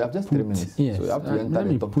 let me. We have just 3 minutes. Yes, so you have to enter let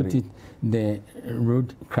the me top put 3. it. The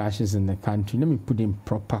road crashes in the country. Let me put in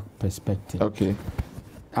proper perspective. Okay.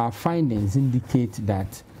 Our findings indicate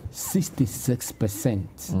that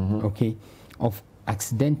 66%, okay, of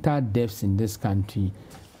accidental deaths in this country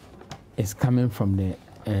is coming from the.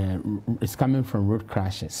 It's coming from road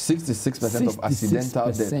crashes. 66% of accidental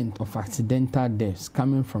deaths. 66% of accidental deaths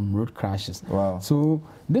coming from road crashes. Wow. So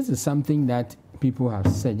this is something that people have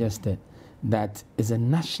suggested that is a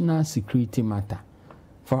national security matter.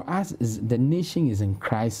 For us, the nation is in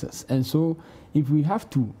crisis. And so if we have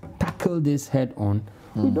to tackle this head on,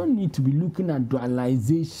 we don't need to be looking at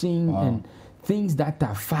dualization and things that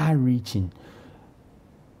are far-reaching.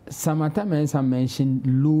 Samuel Atta Mensah mentioned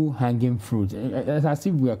low-hanging fruit. It's as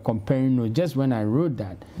if we are comparing, just when I wrote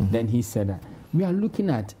that, then he said that. We are looking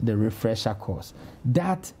at the refresher course.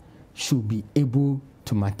 That should be able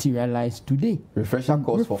to materialize today. Refresher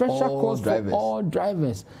course for all drivers. For all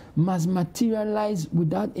drivers must materialize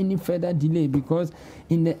without any further delay, because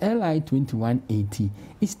in the LI 2180,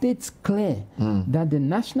 it states clear that the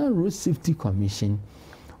National Road Safety Commission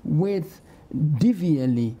with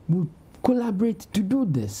DVLA will collaborate to do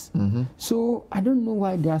this. So I don't know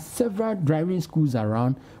why there are several driving schools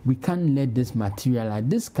around. We can't let this materialize.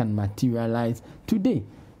 This can materialize today.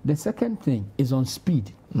 The second thing is on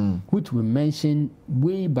speed, which we mentioned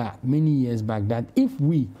way back, many years back, that if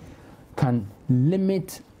we can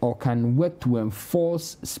limit or can work to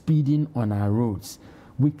enforce speeding on our roads,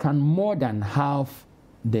 we can more than halve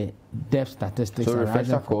the death statistics. So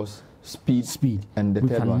refresher course, speed, and the we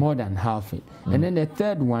third can one? more than halve it. And then the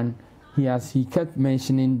third one, he kept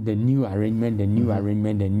mentioning the new arrangement, the new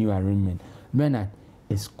arrangement, the new arrangement. Bernard,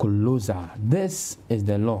 it's colossal. This is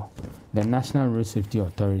the law, the National Road Safety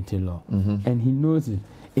Authority law, and he knows it.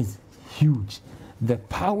 It's huge. The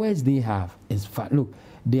powers they have is look.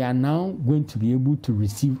 They are now going to be able to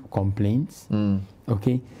receive complaints.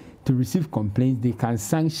 Okay, to receive complaints, they can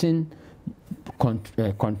sanction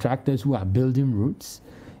contractors who are building roads.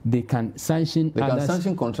 They can sanction. They can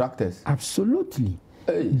sanction contractors. Absolutely.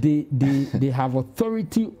 Hey. They have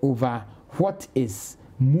authority over what is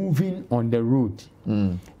moving on the road.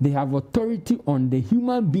 They have authority on the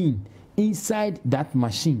human being inside that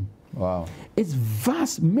machine. Wow. It's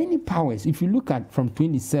vast, many powers. If you look at from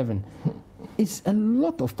 27, it's a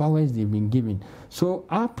lot of powers they've been given. So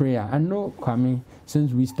our prayer, I know, Kwame,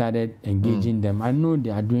 since we started engaging them, I know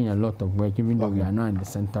they are doing a lot of work, even though we are not in the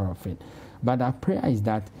center of it. But our prayer is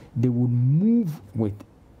that they would move with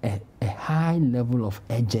a high level of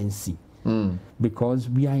urgency. Because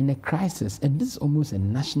we are in a crisis, and this is almost a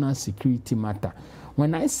national security matter.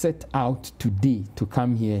 When I set out today to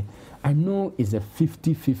come here, I know it's a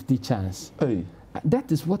 50-50 chance. Hey.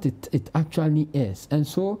 That is what it actually is. And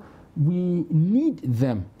so we need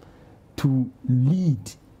them to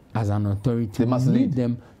lead as an authority. They must lead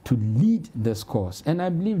them to lead this course. And I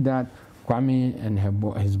believe that Kwame and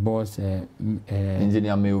his boss,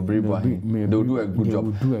 Engineer Meobribo, they'll do a good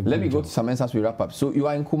job. Let me go to Samens as we wrap up. So you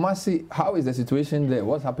are in Kumasi. How is the situation there?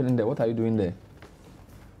 What's happening there? What are you doing there?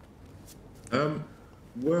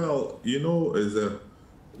 Well, you know,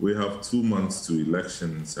 we have 2 months to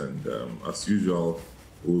elections, and as usual,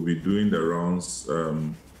 we'll be doing the rounds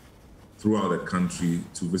throughout the country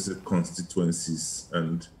to visit constituencies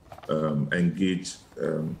and engage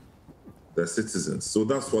the citizens. So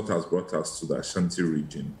that's what has brought us to the Ashanti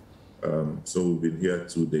region. So we've been here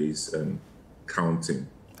 2 days and counting.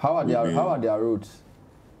 How are their roads?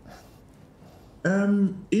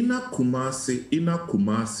 Inner Kumasi,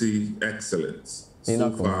 excellent.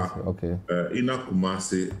 So far, okay. Inner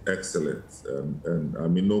Kumasi, excellent, and I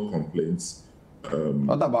mean no complaints.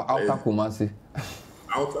 What about Outer Kumasi?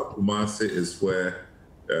 Outer Kumasi is where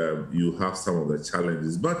you have some of the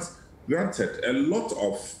challenges, but granted, a lot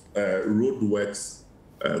of road works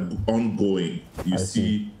ongoing. You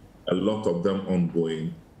see a lot of them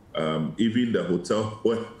ongoing. Even the hotel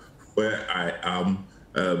where I am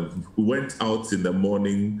went out in the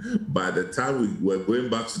morning. By the time we were going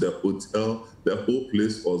back to the hotel, the whole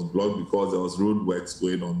place was blocked because there was road works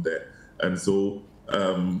going on there. And so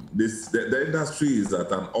the industry is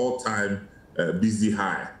at an all-time busy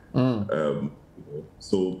high.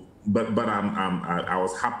 So, but I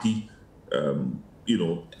was happy. You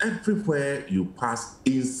know, everywhere you pass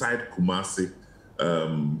inside Kumasi,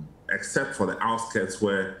 except for the outskirts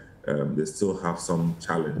where they still have some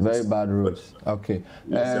challenges. Very bad roads. Okay.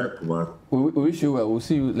 We wish you well. We'll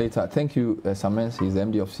see you later. Thank you, Samens. He's the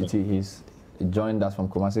MD of City. He's joined us from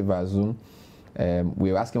Kumasi via Zoom.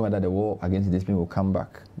 We were asking whether the war against this will come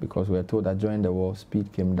back, because we were told that during the war,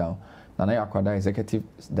 speed came down. Nana Akwada, Executive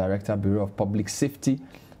Director, Bureau of Public Safety.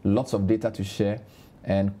 Lots of data to share.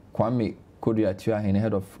 And Kwame Kodu-Atua,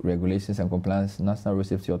 Head of Regulations and Compliance, National Road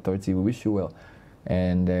Safety Authority. We wish you well.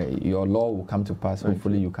 And your law will come to pass.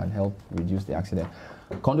 Hopefully you can help reduce the accident.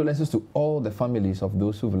 Condolences to all the families of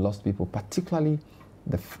those who've lost people, particularly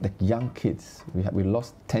the young kids. We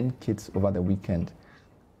lost 10 kids over the weekend,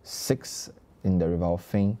 6 in the River of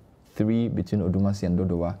Fame, 3 between Odumasi and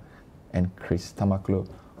Dodowa, and Chris Tamaklo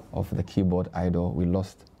of the Keyboard Idol we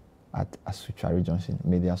lost at Asuchari Junction.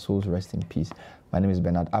 May their souls rest in peace. My name is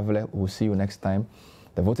Bernard Avile. We'll see you next time.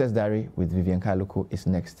 The Voters Diary with Vivian Kailoko is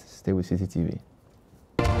next. Stay with CCTV.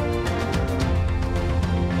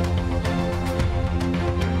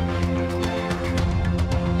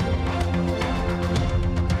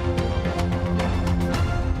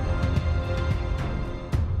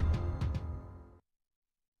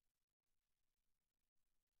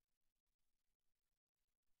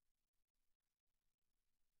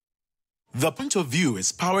 The Point of View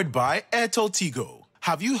is powered by Airtel Tigo.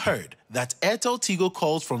 Have you heard that Airtel Tigo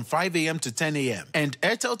calls from 5 a.m. to 10 a.m. and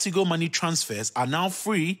Airtel Tigo money transfers are now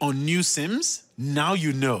free on new SIMs? Now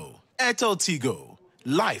you know. Airtel Tigo.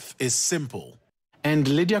 Life is simple. And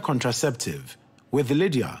Lydia Contraceptive. With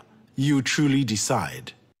Lydia, you truly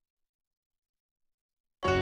decide.